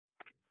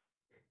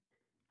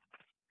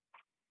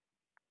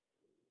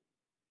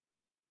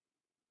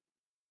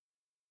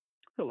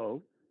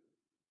Hello.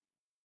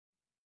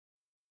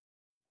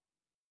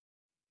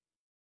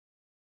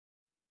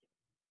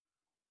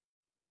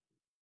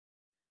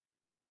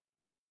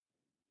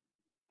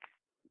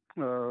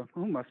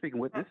 Who am I speaking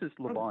with? This is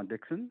LaVon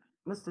Dixon.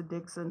 Mr.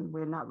 Dixon,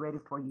 we're not ready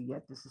for you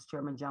yet. This is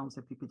Chairman Jones.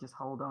 If you could just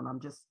hold on, I'm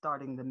just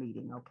starting the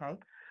meeting, okay?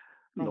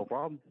 No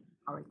problem.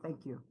 All right,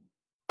 thank you.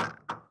 Good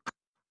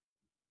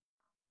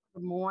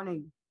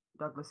morning,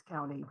 Douglas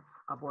County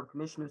Board of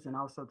Commissioners, and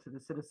also to the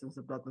citizens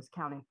of Douglas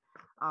County.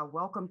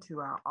 Welcome to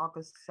our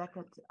August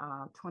 2nd,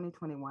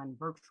 2021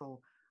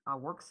 virtual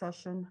work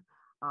session.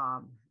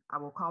 I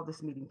will call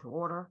this meeting to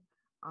order.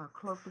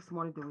 Clerk, this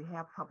morning, do we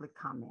have public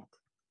comment?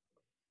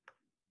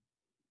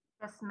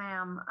 Yes,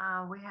 ma'am.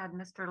 We had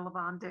Mr.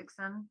 LaVon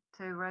Dixon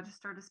to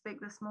register to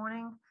speak this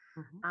morning.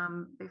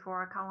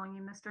 Before I call on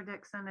you, Mr.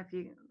 Dixon, if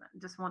you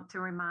just want to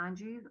remind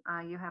you,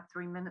 you have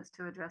 3 minutes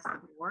to address the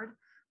board.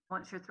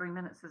 Once your 3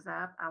 minutes is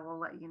up, I will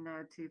let you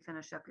know to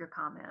finish up your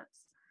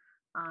comments.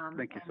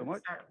 Thank you so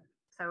much.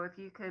 So if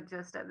you could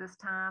just at this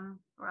time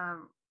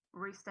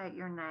restate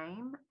your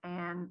name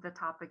and the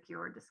topic you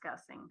are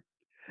discussing.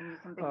 And you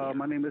can begin.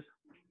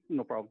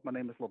 No problem. My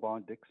name is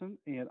LaVon Dixon,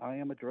 and I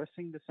am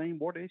addressing the same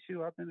board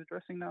issue I've been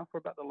addressing now for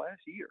about the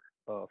last year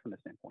from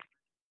that standpoint.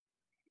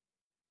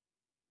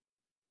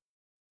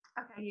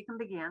 Okay, you can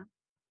begin.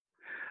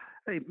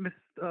 Hey,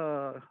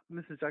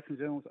 Mrs.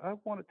 Jackson-Jones, I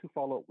wanted to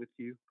follow up with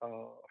you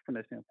from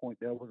that standpoint.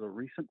 There was a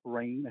recent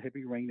a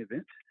heavy rain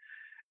event,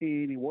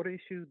 and the water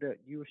issue that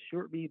you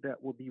assured me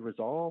that will be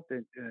resolved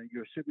and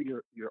you assured me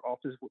your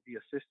office would be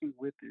assisting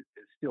with is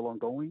still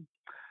ongoing.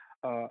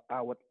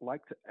 I would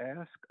like to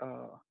ask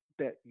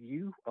that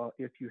you,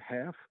 if you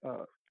have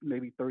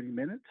maybe 30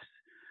 minutes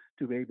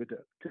to be able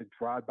to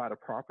drive by the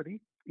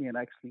property and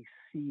actually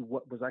see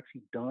what was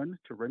actually done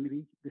to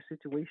remedy the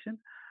situation.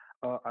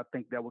 I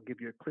think that will give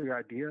you a clear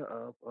idea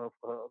of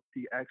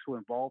the actual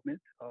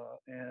involvement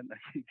and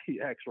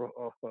the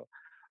actual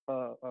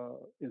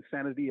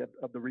insanity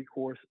of the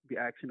recourse, the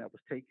action that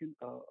was taken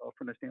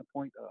from the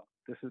standpoint.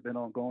 This has been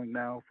ongoing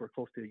now for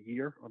close to a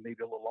year or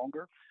maybe a little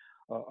longer.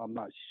 I'm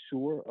not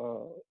sure,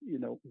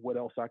 what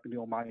else I can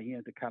do on my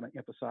end to kind of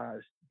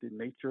emphasize the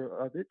nature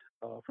of it.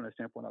 From that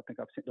standpoint, I think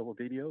I've sent over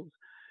videos,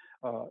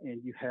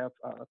 and you have,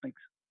 I think,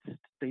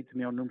 stated to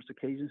me on numerous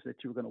occasions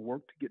that you were going to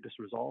work to get this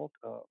resolved.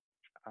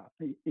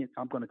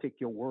 I'm going to take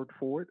your word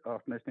for it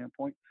from that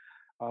standpoint.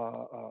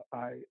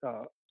 I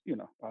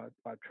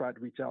tried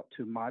to reach out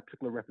to my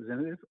particular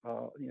representative,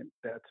 and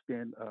that's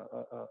been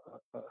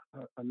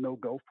a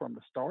no-go from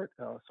the start.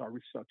 So I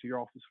reached out to your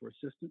office for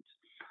assistance.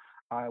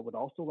 I would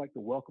also like to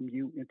welcome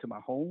you into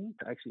my home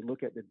to actually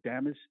look at the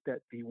damage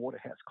that the water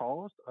has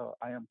caused.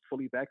 I am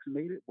fully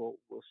vaccinated. We'll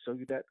show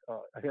you that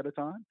ahead of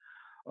time.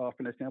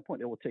 From that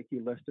standpoint, it will take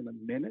you less than a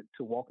minute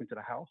to walk into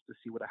the house to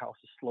see where the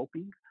house is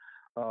sloping.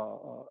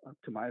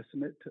 To my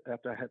estimate,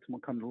 after I had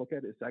someone come to look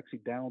at it, it's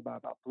actually down by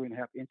about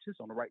 3.5 inches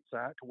on the right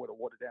side to where the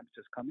water damage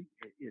is coming.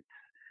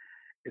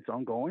 It's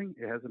ongoing.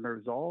 It hasn't been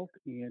resolved,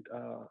 and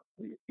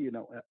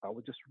I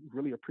would just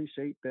really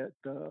appreciate that,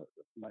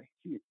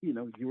 you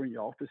and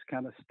your office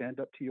kind of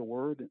stand up to your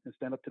word and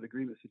stand up to the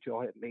agreements that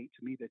y'all had made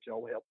to me that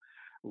y'all will help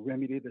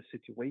remedy the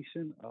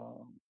situation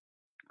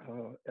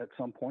at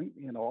some point.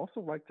 And I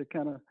also like to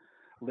kind of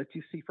let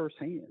you see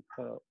firsthand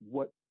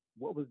what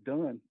was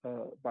done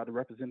by the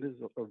representatives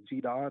of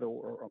GDOT,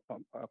 or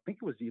I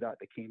think it was GDOT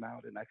that came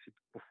out and actually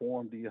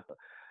performed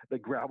the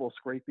gravel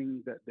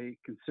scraping that they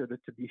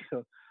considered to be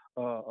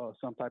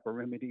some type of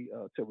remedy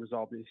to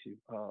resolve the issue.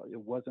 It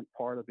wasn't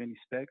part of any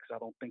specs. I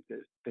don't think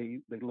that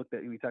they looked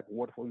at any type of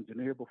waterfall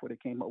engineer before they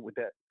came up with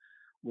that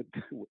with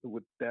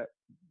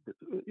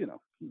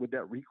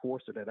that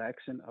recourse or that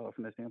action.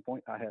 From that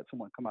standpoint, I had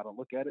someone come out and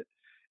look at it,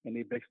 and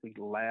they basically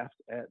laughed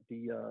at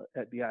the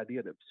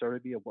idea, the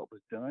absurdity of what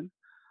was done.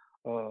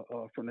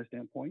 From that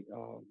standpoint,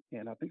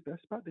 and I think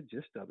that's about the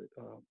gist of it.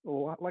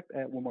 I'd like to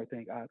add one more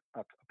thing. I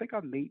think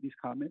I've made these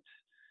comments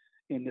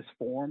in this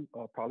forum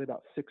probably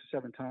about 6 or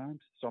 7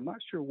 times, so I'm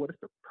not sure what is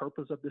the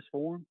purpose of this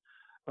forum,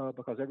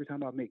 because every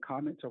time I've made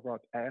comments or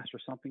I've asked for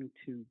something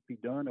to be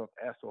done or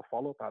asked for a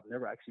follow-up, I've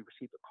never actually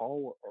received a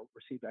call or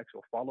received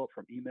actual follow-up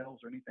from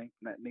emails or anything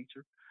from that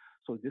nature.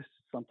 So this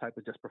is some type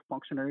of just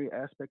functionary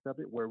aspect of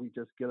it where we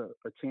just get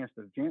a chance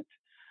to vent,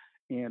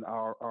 and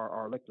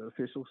our elected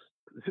officials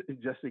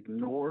just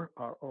ignore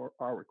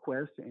our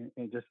request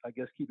and just, I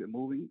guess, keep it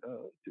moving,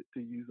 to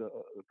use the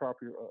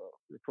appropriate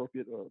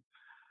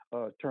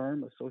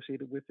term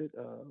associated with it.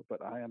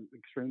 But I am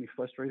extremely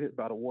frustrated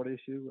about a water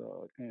issue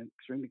and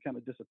extremely kind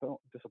of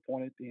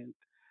disappointed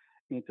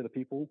into the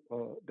people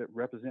that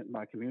represent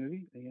my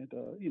community. And,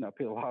 I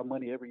pay a lot of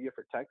money every year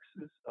for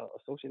taxes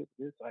associated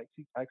with this. I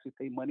actually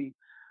pay money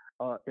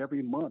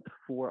every month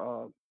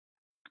for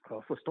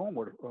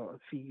stormwater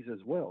fees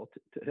as well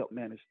to help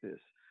manage this,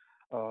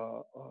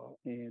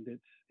 and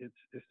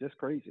it's just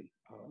crazy.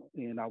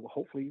 And I will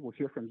hopefully will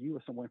hear from you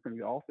or someone from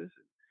your office,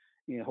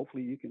 and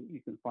hopefully you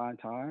can find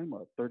time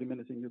 30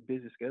 minutes in your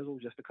busy schedule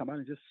just to come out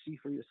and just see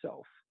for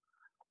yourself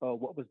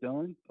what was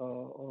done,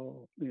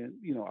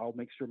 and I'll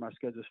make sure my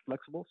schedule is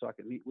flexible so I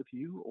can meet with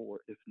you. Or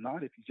if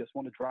not, if you just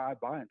want to drive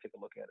by and take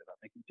a look at it, I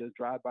think you just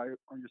drive by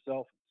on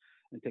yourself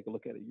and take a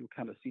look at it. You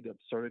kind of see the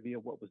absurdity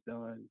of what was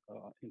done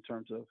in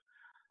terms of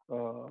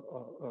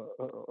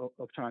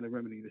trying to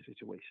remedy the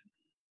situation.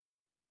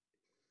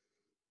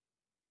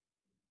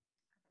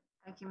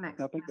 Thank you,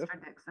 Mr.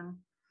 Dixon.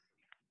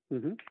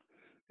 Mm-hmm.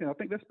 Yeah, I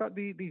think that's about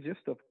the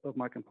gist of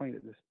my complaint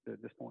at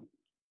this point.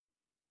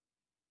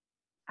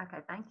 Okay,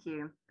 thank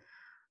you.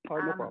 Oh,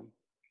 no problem.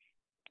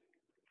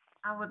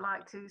 I would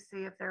like to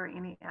see if there are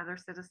any other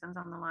citizens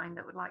on the line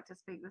that would like to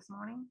speak this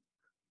morning.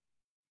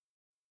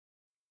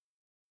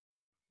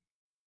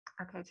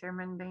 Okay,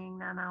 Chairman, being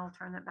none, I'll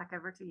turn it back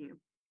over to you.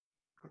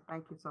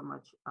 Thank you so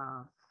much,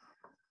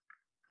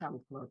 County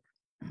Clerk.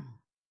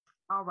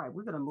 All right,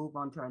 we're going to move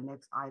on to our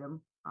next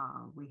item.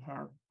 We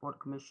have Board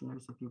of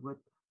Commissioners, if you would,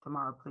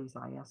 tomorrow, please,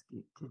 I ask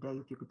you today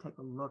if you could take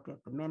a look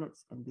at the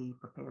minutes and be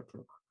prepared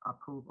to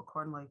approve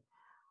accordingly.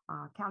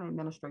 County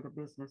Administrator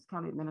business.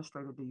 County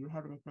Administrator, do you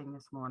have anything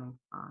this morning?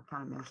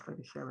 County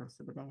Administrator Sharon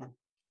Subadan.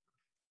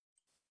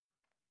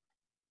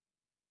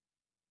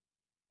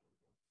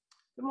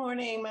 Good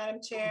morning,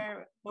 Madam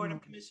Chair, Board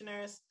of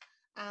Commissioners.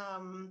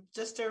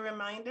 Just a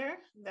reminder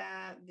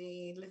that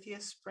the Lithia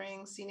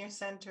Springs Senior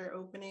Center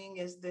opening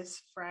is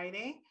this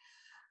Friday.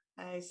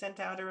 I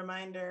sent out a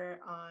reminder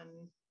on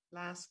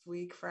last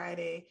week,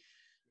 Friday,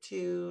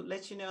 to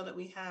let you know that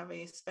we have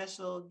a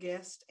special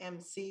guest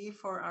MC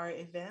for our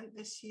event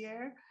this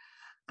year.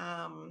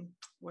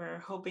 We're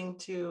hoping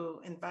to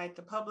invite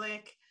the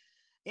public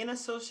in a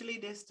socially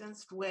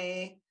distanced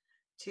way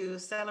to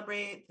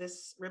celebrate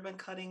this ribbon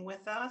cutting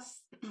with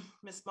us.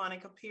 Miss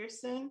Monica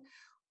Pearson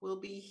will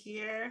be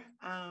here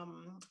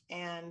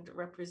and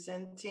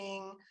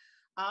representing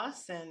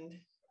us and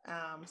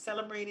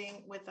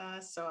celebrating with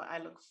us. So I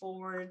look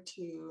forward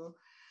to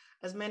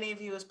as many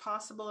of you as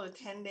possible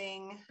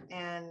attending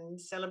and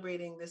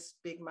celebrating this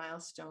big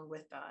milestone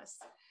with us.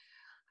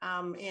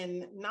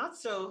 In not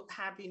so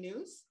happy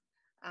news,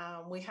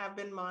 we have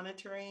been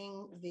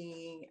monitoring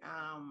the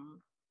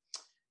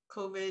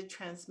COVID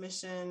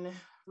transmission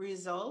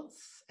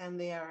results, and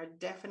they are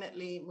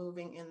definitely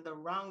moving in the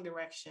wrong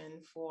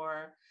direction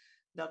for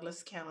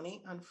Douglas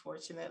County,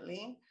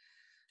 unfortunately.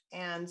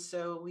 And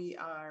so we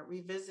are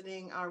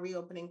revisiting our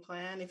reopening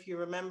plan. If you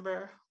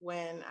remember,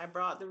 when I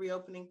brought the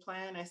reopening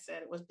plan, I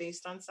said it was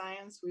based on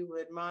science. We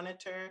would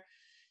monitor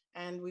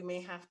and we may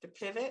have to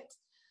pivot.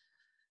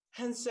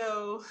 And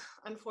so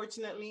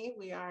unfortunately,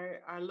 we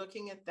are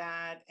looking at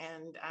that,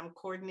 and I'm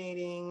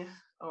coordinating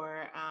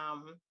or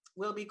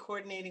will be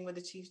coordinating with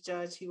the Chief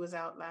Judge. He was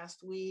out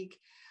last week,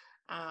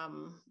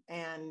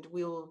 and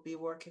we will be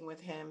working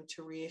with him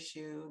to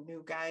reissue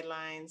new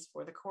guidelines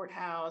for the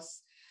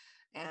courthouse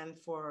and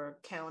for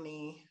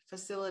county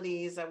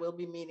facilities. I will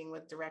be meeting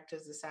with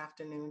directors this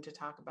afternoon to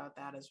talk about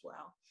that as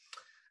well.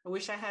 I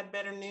wish I had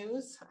better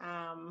news.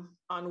 On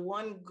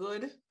one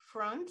good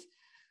front,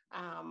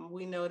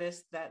 we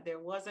noticed that there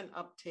was an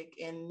uptick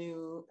in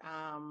new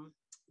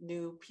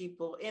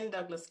people in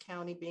Douglas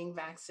County being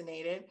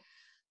vaccinated.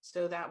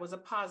 So that was a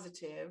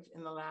positive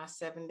in the last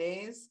 7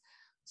 days.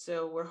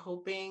 So we're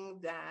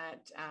hoping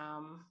that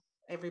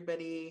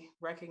everybody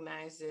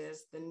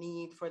recognizes the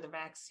need for the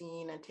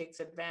vaccine and takes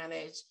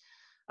advantage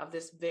of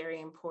this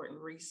very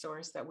important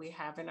resource that we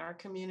have in our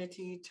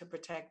community to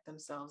protect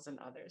themselves and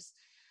others.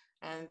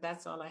 And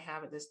that's all I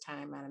have at this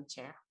time, Madam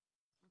Chair.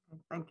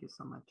 Okay, thank you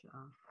so much,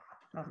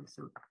 Madam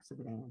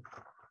Subadan.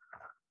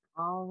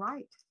 All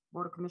right,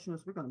 Board of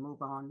Commissioners, we're going to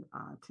move on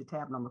to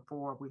tab number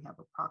 4. We have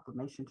a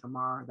proclamation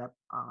tomorrow that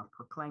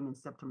proclaiming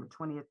September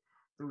 20th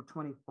through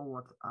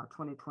 24th,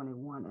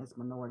 2021 as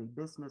Minority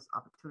Business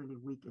Opportunity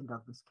Week in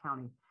Douglas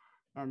County.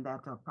 And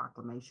that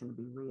proclamation will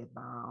be read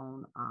by our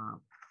own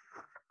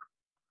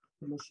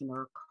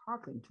Commissioner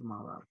Carpin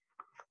tomorrow.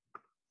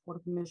 For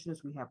the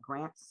commissioners, we have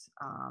grants,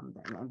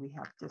 and we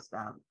have just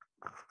our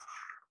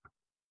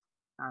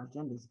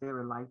agenda is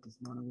very light this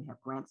morning. We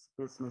have grants,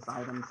 business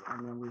items,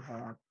 and then we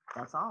have,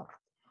 that's all.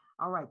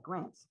 All right,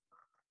 grants.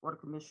 Board of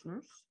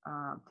Commissioners,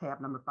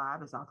 tab number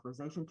 5 is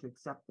authorization to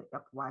accept the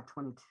FY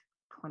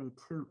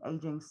 2022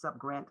 Aging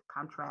Subgrant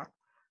Contract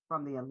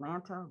from the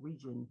Atlanta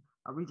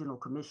Regional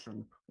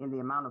Commission in the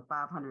amount of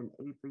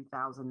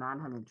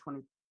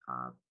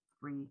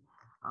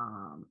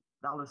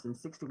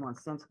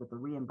 $583,923.61 with the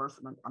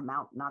reimbursement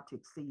amount not to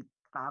exceed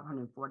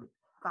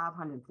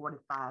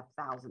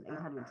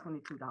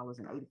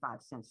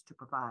 $545,822.85 to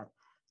provide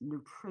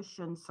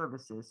nutrition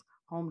services,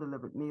 home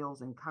delivered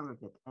meals and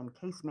congregate and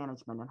case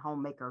management and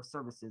homemaker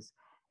services,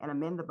 and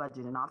amend the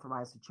budget and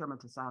authorize the chairman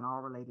to sign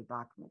all related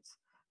documents.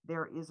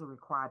 There is a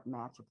required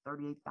match of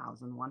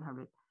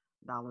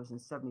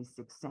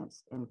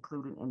 $38,100.76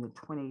 included in the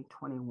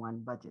 2021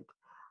 budget.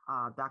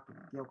 Dr.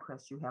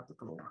 Gilchrist, you have the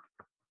floor.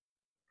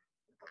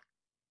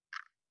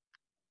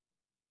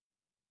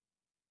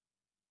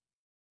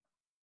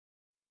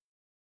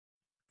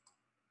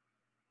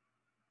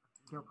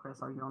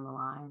 Gilchrist, are you on the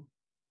line?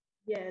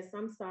 Yes,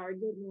 I'm sorry.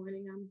 Good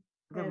morning.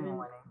 Good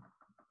morning.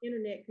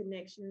 Internet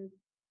connection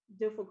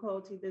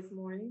difficulty this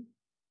morning.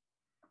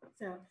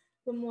 So,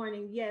 good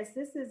morning. Yes,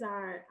 this is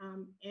our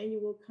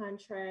annual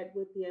contract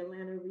with the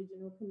Atlanta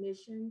Regional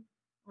Commission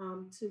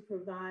to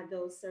provide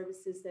those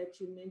services that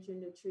you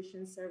mentioned,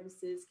 nutrition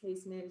services,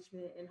 case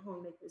management, and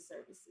homemaker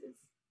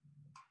services.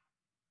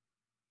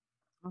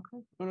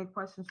 Okay. Any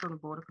questions from the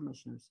Board of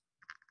Commissioners?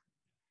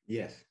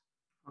 Yes.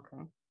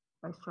 Okay.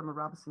 Vice Chairman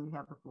Robinson, you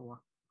have the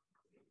floor.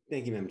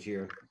 Thank you, Madam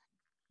Chair.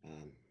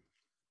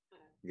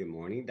 Good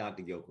morning,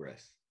 Dr.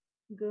 Gilchrist.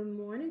 Good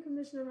morning,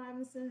 Commissioner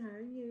Robinson. How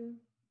are you?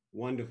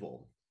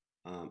 Wonderful.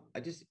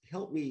 Just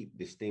help me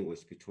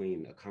distinguish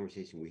between a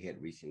conversation we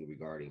had recently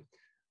regarding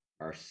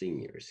our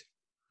seniors.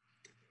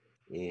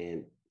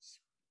 And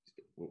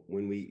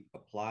when we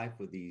apply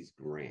for these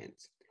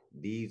grants,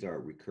 these are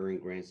recurring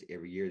grants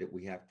every year that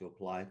we have to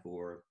apply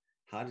for.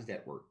 How does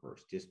that work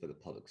first, just for the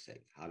public's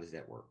sake? How does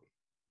that work?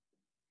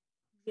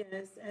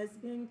 Yes, as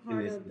being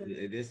part of the...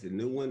 Is this the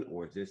new one,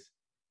 or is this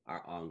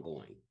our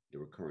ongoing, the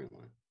recurring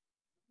one?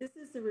 This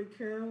is the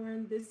recurring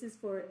one. This is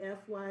for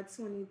FY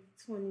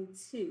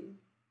 2022.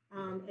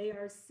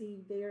 ARC,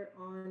 they're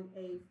on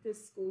a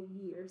fiscal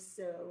year,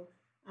 so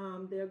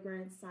their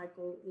grant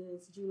cycle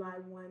is July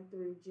 1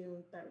 through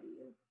June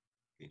 30th.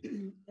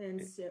 Okay.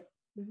 And so,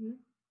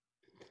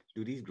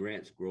 do these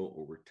grants grow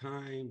over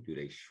time? Do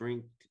they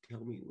shrink?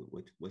 Tell me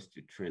what's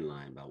the trend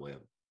line by way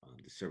of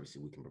the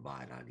services we can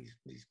provide out of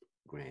these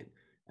grant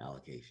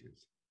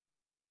allocations?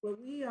 Well,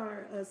 we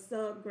are a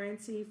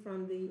sub-grantee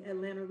from the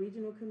Atlanta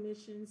Regional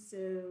Commission,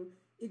 so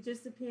it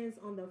just depends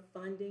on the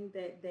funding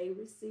that they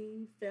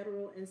receive,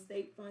 federal and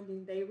state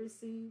funding they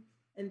receive,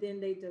 and then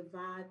they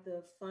divide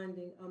the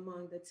funding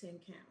among the 10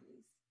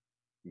 counties.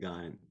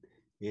 Got it.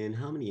 And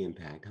how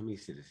many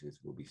citizens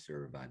will be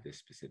served by this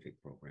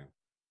specific program,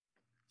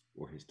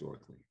 or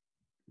historically?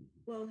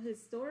 Well,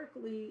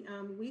 historically,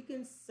 we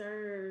can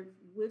serve,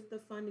 with the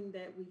funding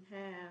that we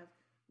have,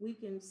 we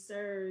can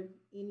serve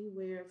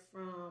anywhere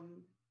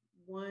from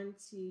 1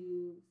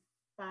 to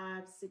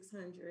 500,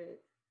 600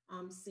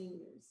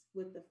 seniors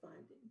with the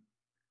funding.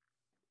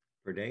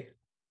 Per day?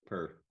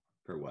 Per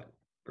what?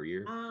 Per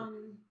year?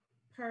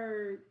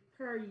 Per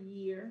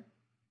year.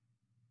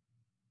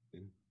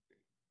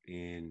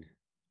 And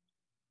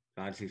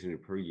 500 to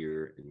 600 per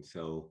year.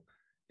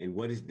 And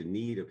what is the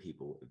need of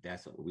people? If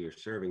that's what we are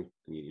serving,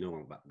 you know where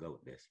I'm about to go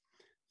with this.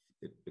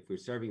 If we're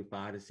serving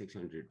 500 to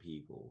 600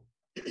 people,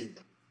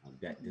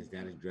 does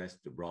that address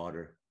the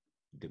broader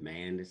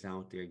demand that's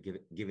out there?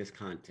 Give us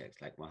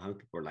context. Like, well, how many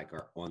people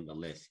are on the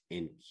list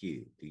in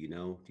queue? Do you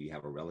know? Do you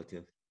have a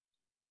relative?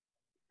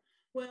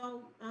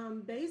 Well,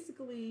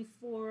 basically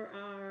for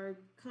our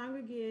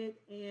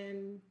congregate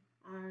and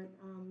our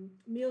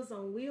Meals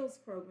on Wheels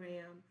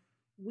program,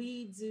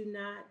 we do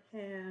not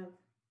have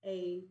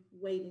a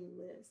waiting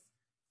list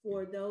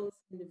for those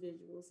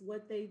individuals.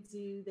 What they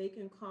do, they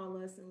can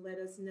call us and let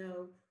us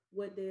know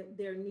what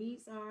their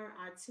needs are.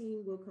 Our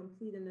team will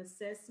complete an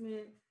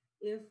assessment.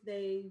 If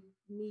they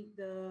meet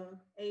the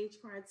age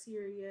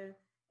criteria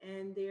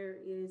and there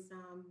is,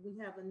 we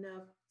have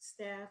enough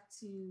staff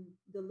to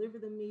deliver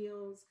the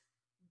meals,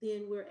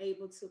 then we're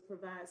able to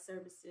provide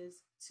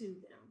services to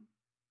them.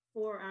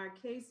 For our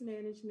case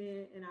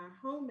management and our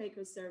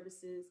homemaker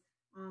services,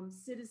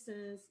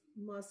 citizens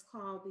must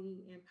call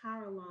the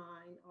Empower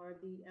line or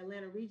the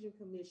Atlanta Region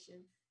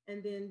Commission,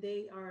 and then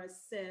they are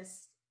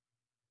assessed.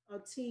 A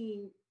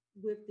team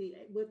with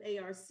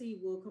ARC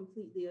will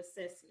complete the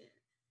assessment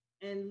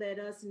and let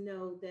us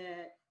know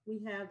that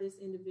we have this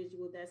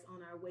individual that's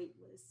on our wait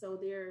list. So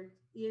there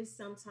is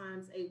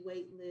sometimes a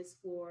wait list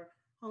for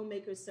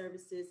homemaker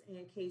services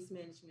and case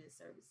management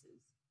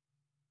services.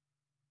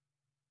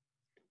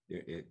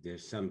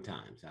 There's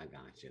sometimes, I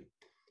got you.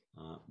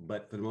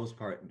 But for the most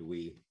part,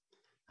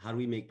 how do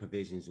we make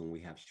provisions when we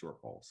have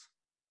shortfalls?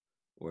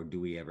 Or do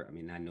we ever,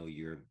 I know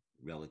you're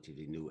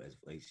relatively new as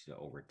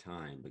over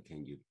time, but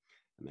can you,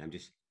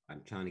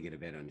 I'm trying to get a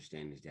better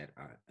understanding is that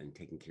in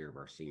taking care of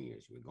our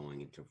seniors, we're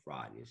going into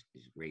Friday.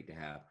 It's great to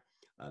have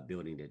a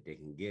building that they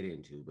can get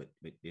into, but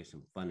there's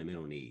some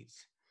fundamental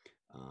needs,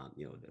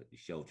 the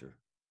shelter,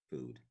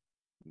 food,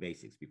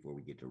 basics before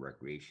we get to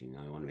recreation.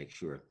 I want to make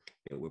sure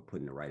that we're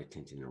putting the right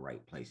attention in the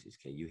right places.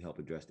 Can you help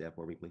address that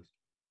for me, please?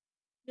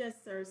 Yes,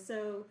 sir.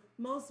 So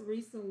most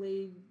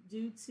recently,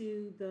 due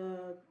to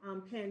the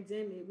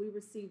pandemic, we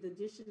received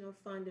additional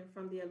funding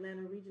from the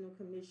Atlanta Regional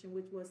Commission,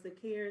 which was the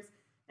CARES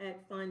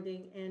Act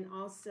funding and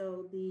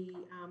also the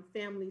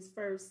Families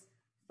First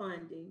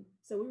funding.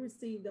 So we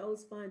received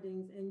those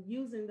fundings, and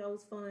using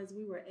those funds,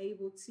 we were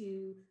able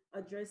to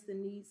address the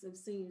needs of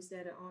seniors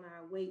that are on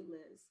our wait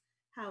list.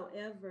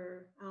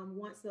 However,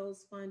 once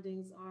those funds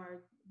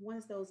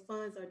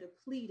are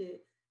depleted,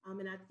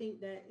 and I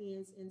think that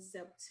ends in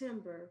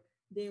September,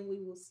 then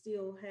we will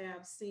still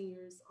have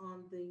seniors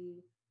on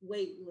the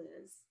wait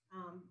list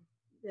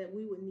that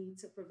we would need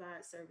to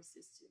provide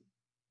services to.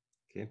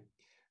 Okay,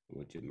 I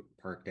want you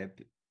to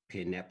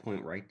pin that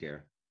point right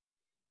there.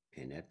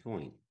 Pin that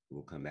point.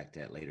 We'll come back to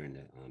that later in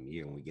the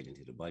year when we get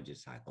into the budget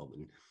cycle.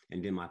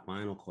 And then my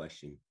final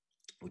question,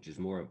 which is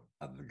more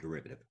of a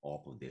derivative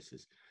off of this,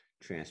 is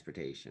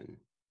transportation.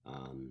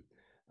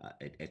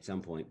 At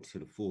some point to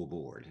the full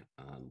board.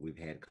 We've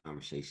had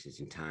conversations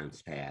in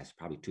times past,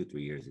 probably 2 or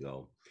 3 years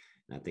ago,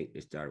 and I think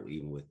it started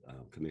even with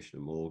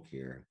Commissioner Moog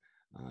here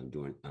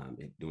during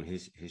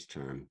his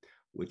term,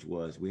 which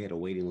was we had a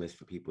waiting list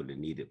for people that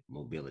needed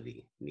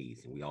mobility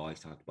needs, and we always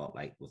talked about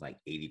like it was like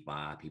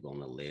 85 people on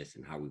the list,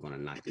 and how we're going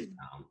to knock this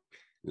down.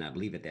 And I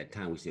believe at that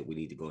time we said we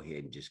need to go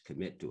ahead and just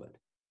commit to it.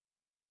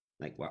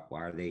 Like why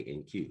are they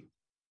in queue?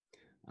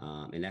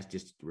 And that's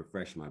just to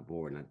refresh my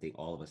board. And I think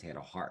all of us had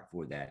a heart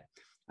for that.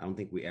 I don't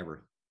think we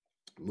ever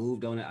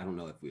moved on it. I don't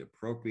know if we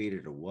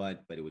appropriated or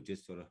what, but it was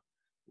just sort of,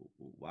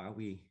 why are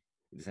we,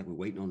 it's like we're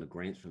waiting on the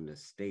grants from the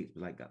states.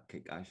 We're like, okay,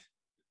 gosh,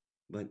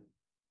 but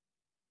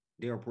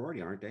they're a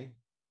priority, aren't they?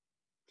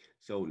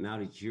 So now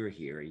that you're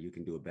here and you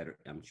can do a better,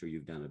 I'm sure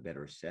you've done a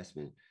better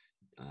assessment.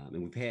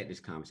 And we've had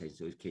this conversation.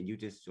 So can you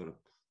just sort of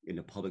in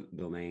the public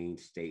domain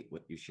state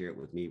what you shared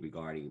with me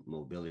regarding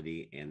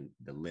mobility and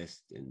the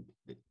list and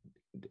the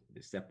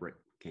separate,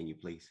 can you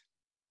please?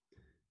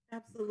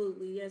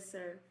 Absolutely, yes,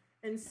 sir.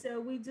 And so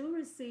we do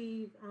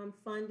receive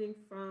funding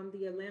from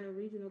the Atlanta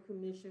Regional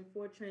Commission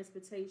for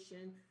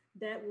Transportation.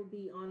 That will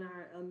be on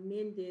our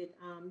amended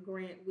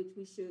grant, which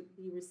we should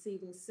be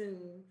receiving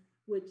soon,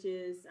 which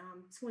is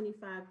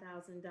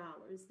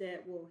 $25,000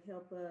 that will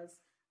help us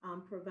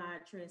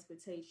provide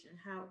transportation.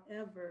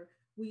 However,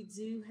 we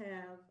do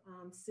have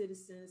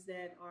citizens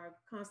that are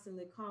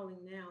constantly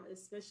calling now,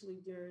 especially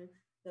during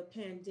the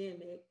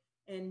pandemic,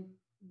 and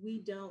we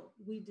do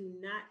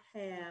not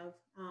have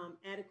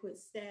adequate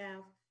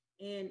staff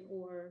and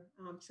or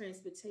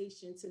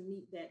transportation to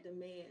meet that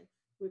demand.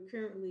 We're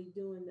currently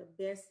doing the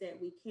best that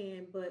we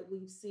can, but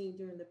we've seen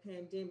during the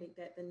pandemic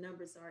that the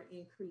numbers are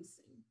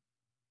increasing.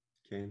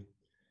 Okay.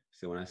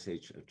 So when I say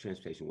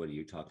transportation, what are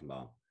you talking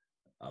about?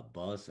 A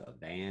bus, a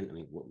van? I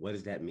mean, what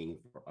does that mean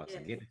for us? Yes.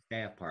 I get the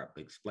staff part,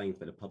 but explain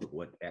for the public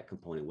what that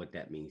component, what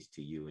that means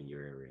to you in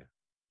your area.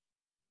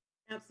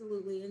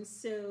 Absolutely. And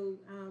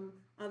so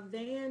a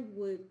van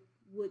would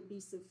be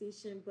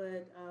sufficient,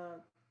 but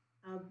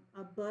a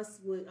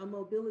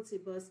mobility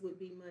bus would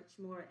be much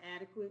more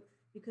adequate,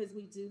 because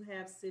we do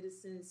have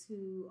citizens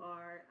who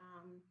are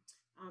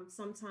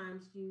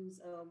sometimes use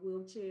a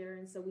wheelchair,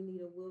 and so we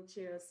need a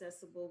wheelchair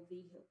accessible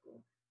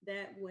vehicle.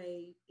 That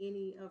way,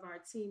 any of our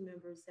team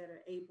members that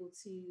are able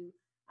to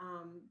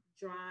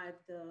drive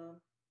the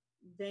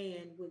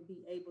van would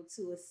be able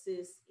to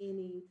assist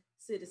any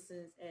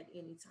citizens at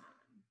any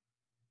time.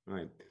 All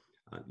right.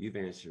 You've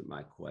answered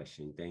my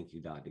question. Thank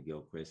you, Dr.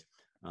 Gilchrist.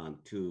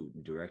 To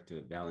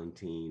Director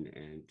Valentine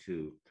and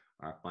to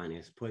our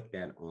finance, put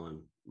that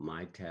on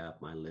my tab,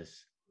 my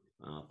list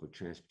for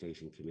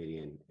Transportation Committee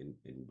and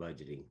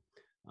budgeting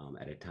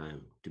at a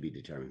time to be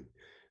determined.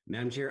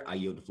 Madam Chair, I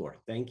yield the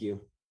floor. Thank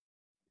you.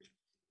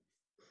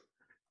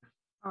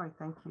 All right,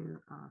 thank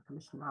you,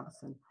 Commissioner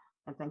Robinson,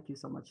 and thank you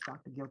so much,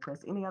 Dr.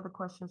 Gilchrist. Any other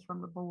questions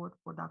from the board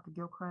for Dr.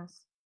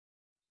 Gilchrist?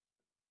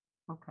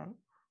 Okay,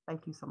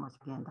 thank you so much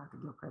again, Dr.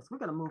 Gilchrist. We're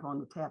going to move on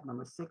to tab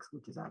number 6,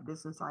 which is our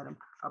business item,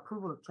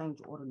 approval of change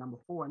order number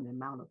 4 in the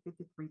amount of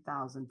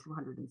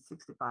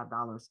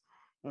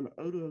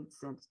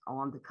 $53,265.88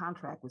 on the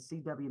contract with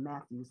C.W.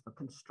 Matthews for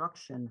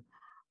construction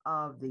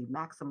of the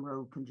Maxim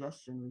Road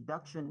Congestion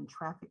Reduction and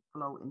Traffic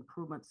Flow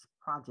Improvements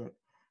Project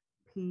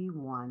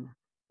P1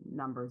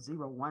 number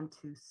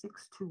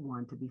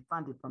 012621 to be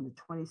funded from the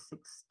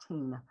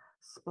 2016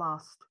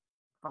 SPLOST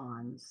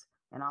funds,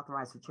 and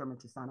authorize the chairman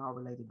to sign all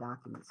related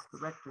documents.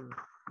 Director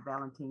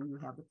Valentine, you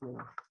have the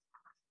floor.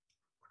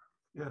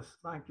 Yes,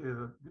 thank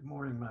you. Good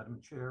morning,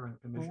 Madam Chair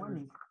and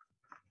Commissioners.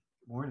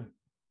 Good morning.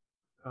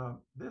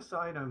 This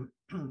item,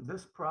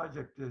 this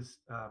project is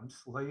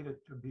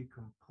slated to be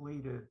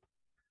completed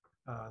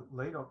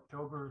late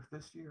October of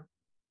this year.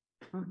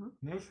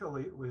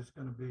 Initially, it was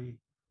going to be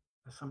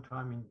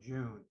sometime in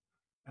June,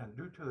 and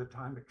due to the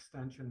time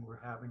extension,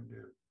 we're having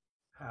to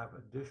have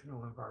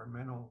additional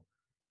environmental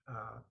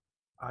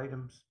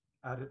items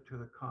added to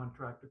the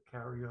contract to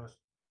carry us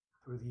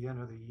through the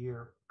end of the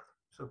year.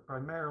 So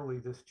primarily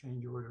this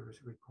change order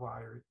is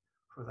required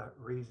for that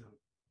reason.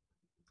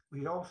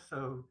 We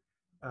also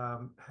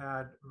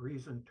had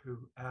reason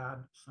to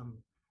add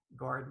some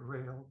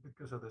guardrail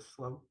because of the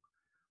slope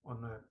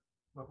on the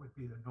what would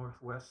be the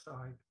northwest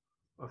side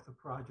of the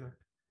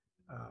project.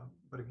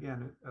 But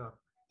again,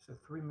 it's a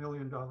 $3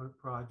 million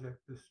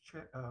project. This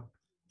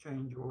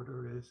change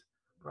order is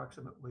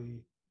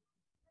approximately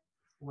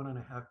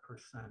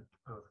 1.5%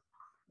 of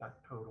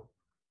that total,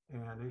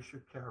 and it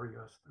should carry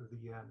us through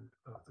the end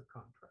of the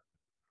contract.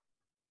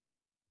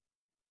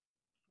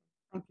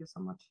 Thank you so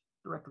much,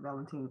 Director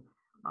Valentine.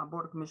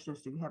 Board of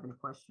Commissioners, do you have any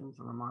questions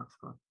or remarks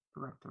for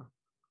Director?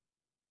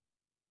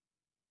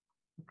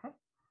 Okay.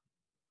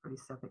 Pretty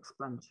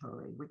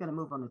self-explanatory. We're going to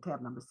move on to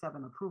tab number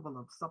 7, approval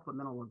of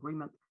supplemental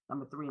agreement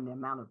number 3 in the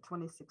amount of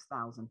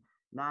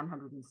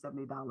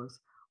 $26,970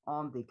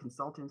 on the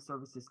consulting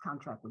services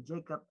contract with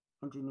Jacob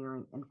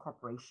Engineering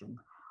Incorporation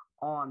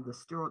on the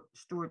Stewart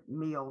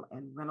Mill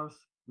and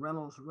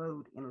Reynolds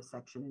Road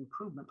intersection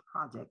improvement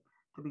project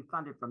to be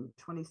funded from the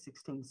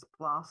 2016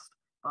 SPLOST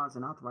funds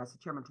and authorize the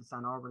chairman to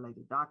sign all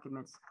related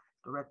documents.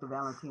 Director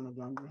Valentine,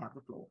 again, you have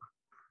the floor.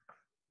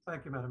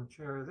 Thank you, Madam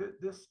Chair.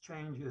 This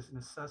change is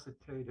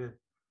necessitated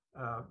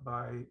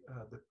by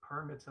the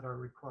permits that are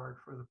required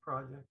for the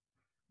project.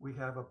 We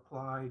have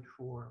applied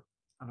for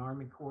an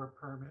Army Corps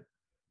permit,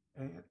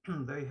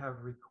 and they have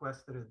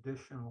requested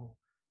additional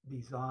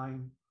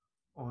design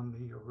on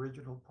the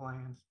original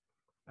plans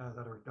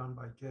that are done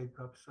by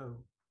Jacob. So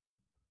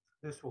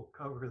this will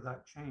cover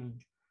that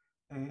change.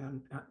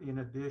 And in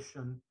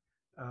addition,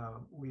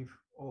 we've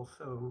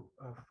also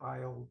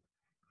filed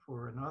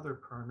for another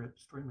permit,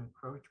 stream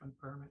encroachment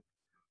permit.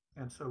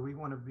 And so we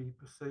want to be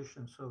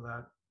positioned so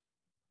that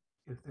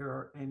if there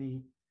are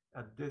any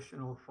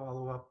additional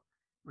follow-up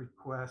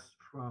requests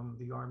from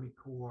the Army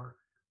Corps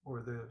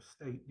or the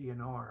state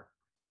DNR,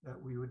 that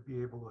we would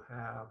be able to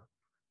have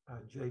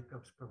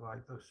Jacobs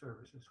provide those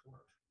services for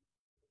us.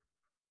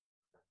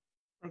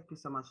 Thank you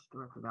so much,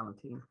 Director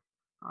Valentine.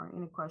 Are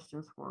any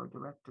questions for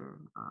Director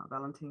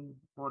Valentine?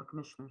 Board of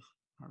Commissioners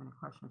have any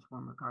questions for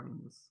him regarding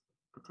this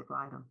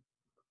particular item?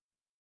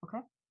 Okay,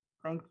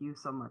 thank you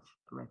so much,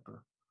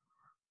 Director.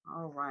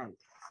 All right,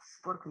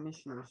 Board of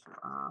Commissioners,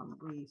 I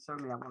want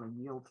to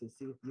yield to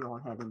see if you all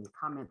had any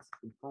comments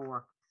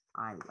before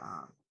I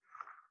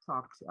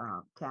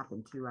tap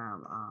into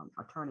our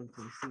attorney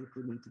to see if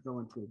we need to go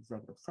into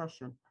executive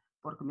session.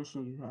 Board of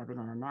Commissioners, you have any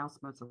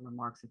announcements or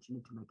remarks that you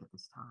need to make at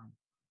this time?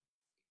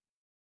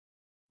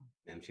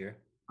 Madam Chair.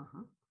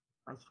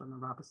 Vice Chairman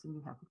Robinson,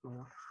 you have the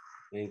floor.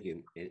 Thank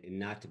you. And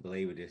not to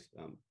belabor this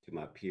to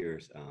my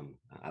peers,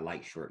 I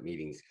like short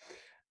meetings.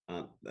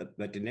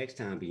 But the next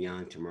time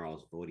beyond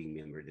tomorrow's voting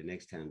member, the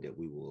next time that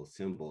we will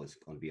assemble is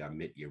going to be our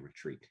mid-year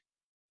retreat.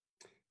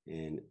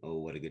 And oh,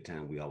 what a good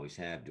time we always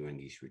have during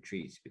these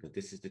retreats, because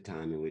this is the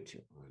time in which,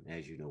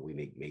 as you know, we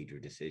make major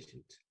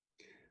decisions.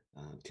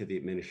 To the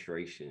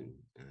administration,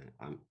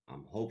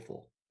 I'm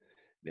hopeful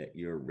that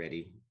you're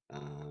ready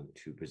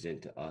to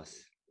present to us.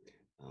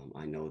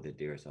 I know that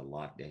there's a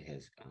lot that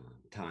has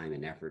time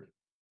and effort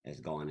has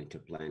gone into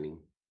planning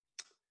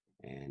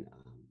and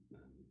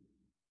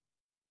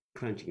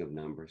crunching of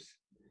numbers,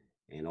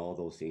 and all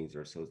those things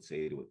are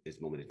associated with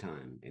this moment in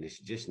time. And it's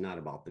just not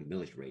about the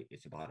millage rate.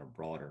 It's about a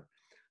broader,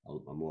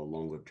 a more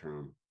longer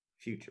term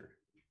future.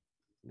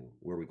 You know,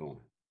 where are we going?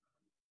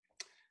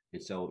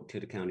 And so to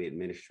the county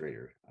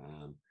administrator,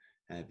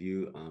 have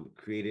you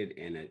created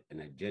an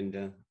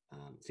agenda,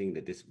 seeing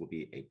that this will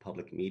be a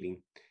public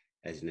meeting?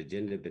 Has an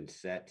agenda been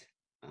set?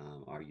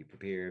 Are you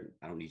prepared?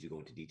 I don't need you to go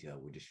into detail.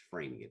 We're just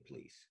framing it,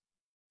 please.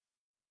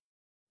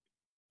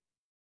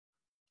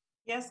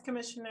 Yes,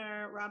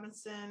 Commissioner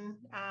Robinson,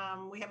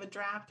 we have a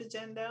draft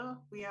agenda.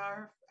 We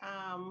are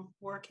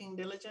working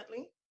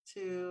diligently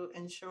to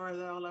ensure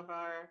that all of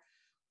our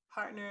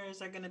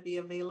partners are going to be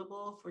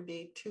available for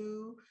day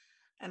 2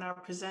 and our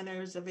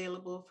presenters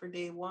available for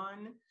day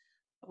 1.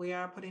 We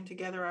are putting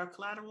together our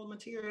collateral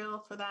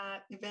material for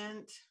that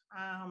event,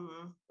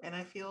 and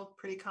I feel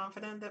pretty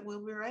confident that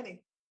we'll be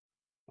ready.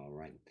 All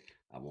right.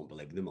 I won't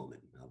belabor the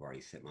moment. I've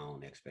already set my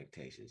own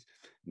expectations.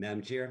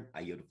 Madam Chair,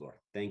 I yield the floor.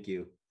 Thank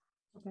you.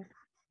 Okay.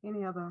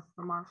 Any other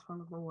remarks from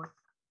the board?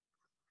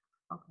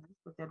 Okay.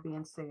 With that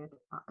being said,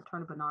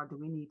 Attorney Bernard, do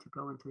we need to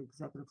go into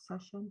executive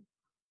session?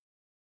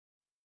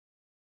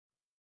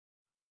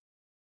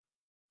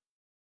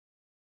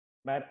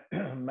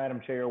 Madam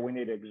Chair, we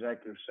need an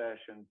executive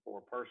session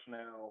for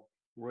personnel,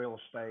 real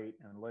estate,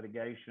 and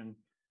litigation.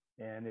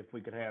 And if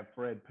we could have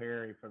Fred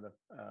Perry for the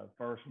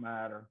first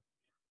matter,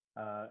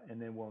 and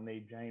then we'll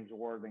need James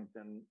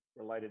Worthington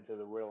related to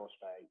the real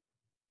estate.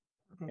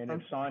 Okay, and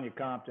if Sonia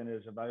Compton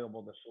is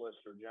available, the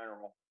Solicitor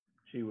General,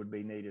 she would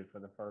be needed for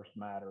the first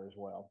matter as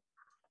well.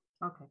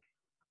 Okay.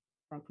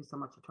 Thank you so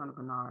much, Attorney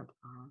Bernard.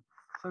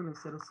 Certainly,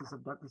 citizens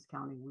of Douglas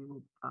County, we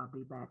will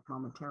be back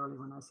momentarily.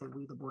 When I say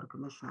we, the Board of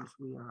Commissioners,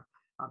 we are,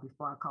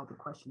 before I call the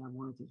question, I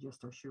wanted to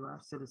just assure our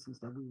citizens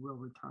that we will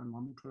return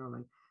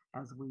momentarily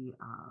as we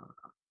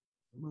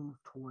move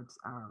towards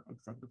our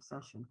executive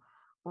session.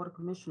 Board of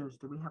Commissioners,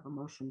 do we have a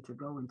motion to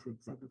go into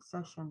executive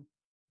session?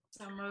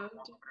 So moved.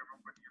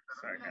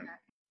 Second.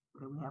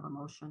 Do we have a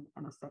motion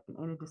and a second?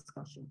 Any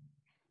discussion?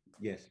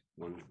 Yes,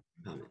 one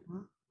comment.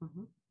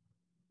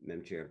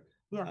 Madam Chair.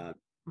 Yeah.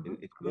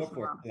 It's more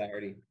for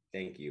clarity.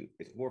 Thank you.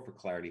 It's more for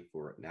clarity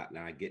for now.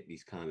 I get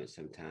these comments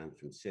sometimes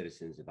from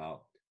citizens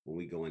about when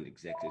we go into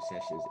executive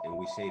sessions and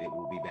we say that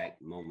we'll be back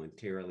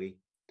momentarily,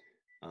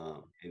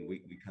 and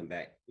we come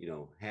back,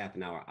 half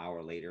an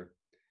hour later.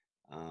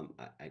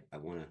 I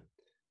want to,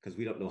 because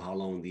we don't know how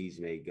long these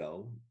may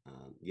go.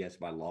 Yes,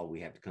 by law, we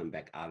have to come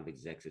back out of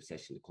executive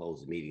session to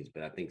close the meetings,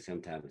 but I think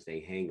sometimes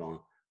they hang on,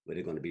 but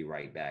they're going to be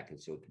right back.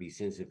 And so to be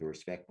sensitive and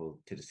respectful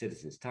to the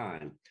citizens'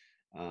 time,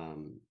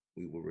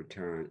 we will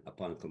return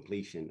upon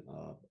completion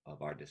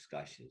of our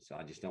discussion. So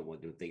I just don't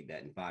want them to think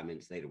that in 5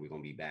 minutes later, we're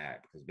going to be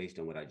back, because based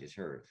on what I just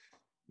heard,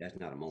 that's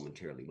not a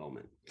momentarily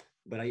moment.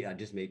 But I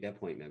just made that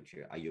point, Madam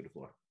Chair. I yield the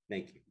floor.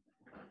 Thank you.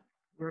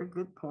 Very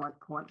good point.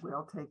 Point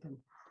well taken.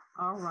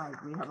 All right,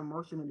 we have a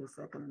motion in the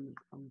second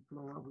on the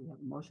floor. We have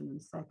a motion in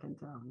the second.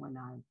 When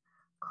I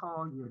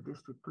call your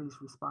district, please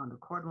respond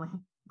accordingly.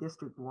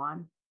 District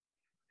 1,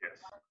 Yes.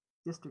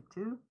 District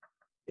 2,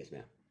 Yes,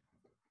 ma'am.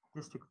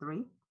 District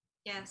 3,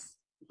 Yes.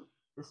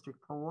 District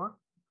 4.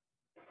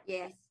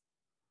 Yes.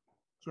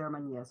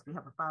 Chairman, yes, we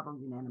have a 5-0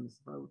 unanimous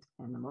vote,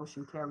 and the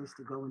motion carries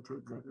to go into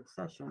executive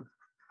session.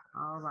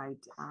 All right,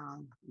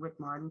 Rick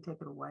Martin, take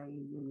it away,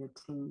 you and your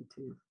team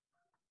to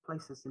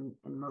place us in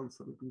mode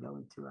so we can go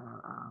into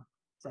our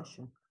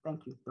session.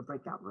 Thank you, the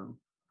breakout room.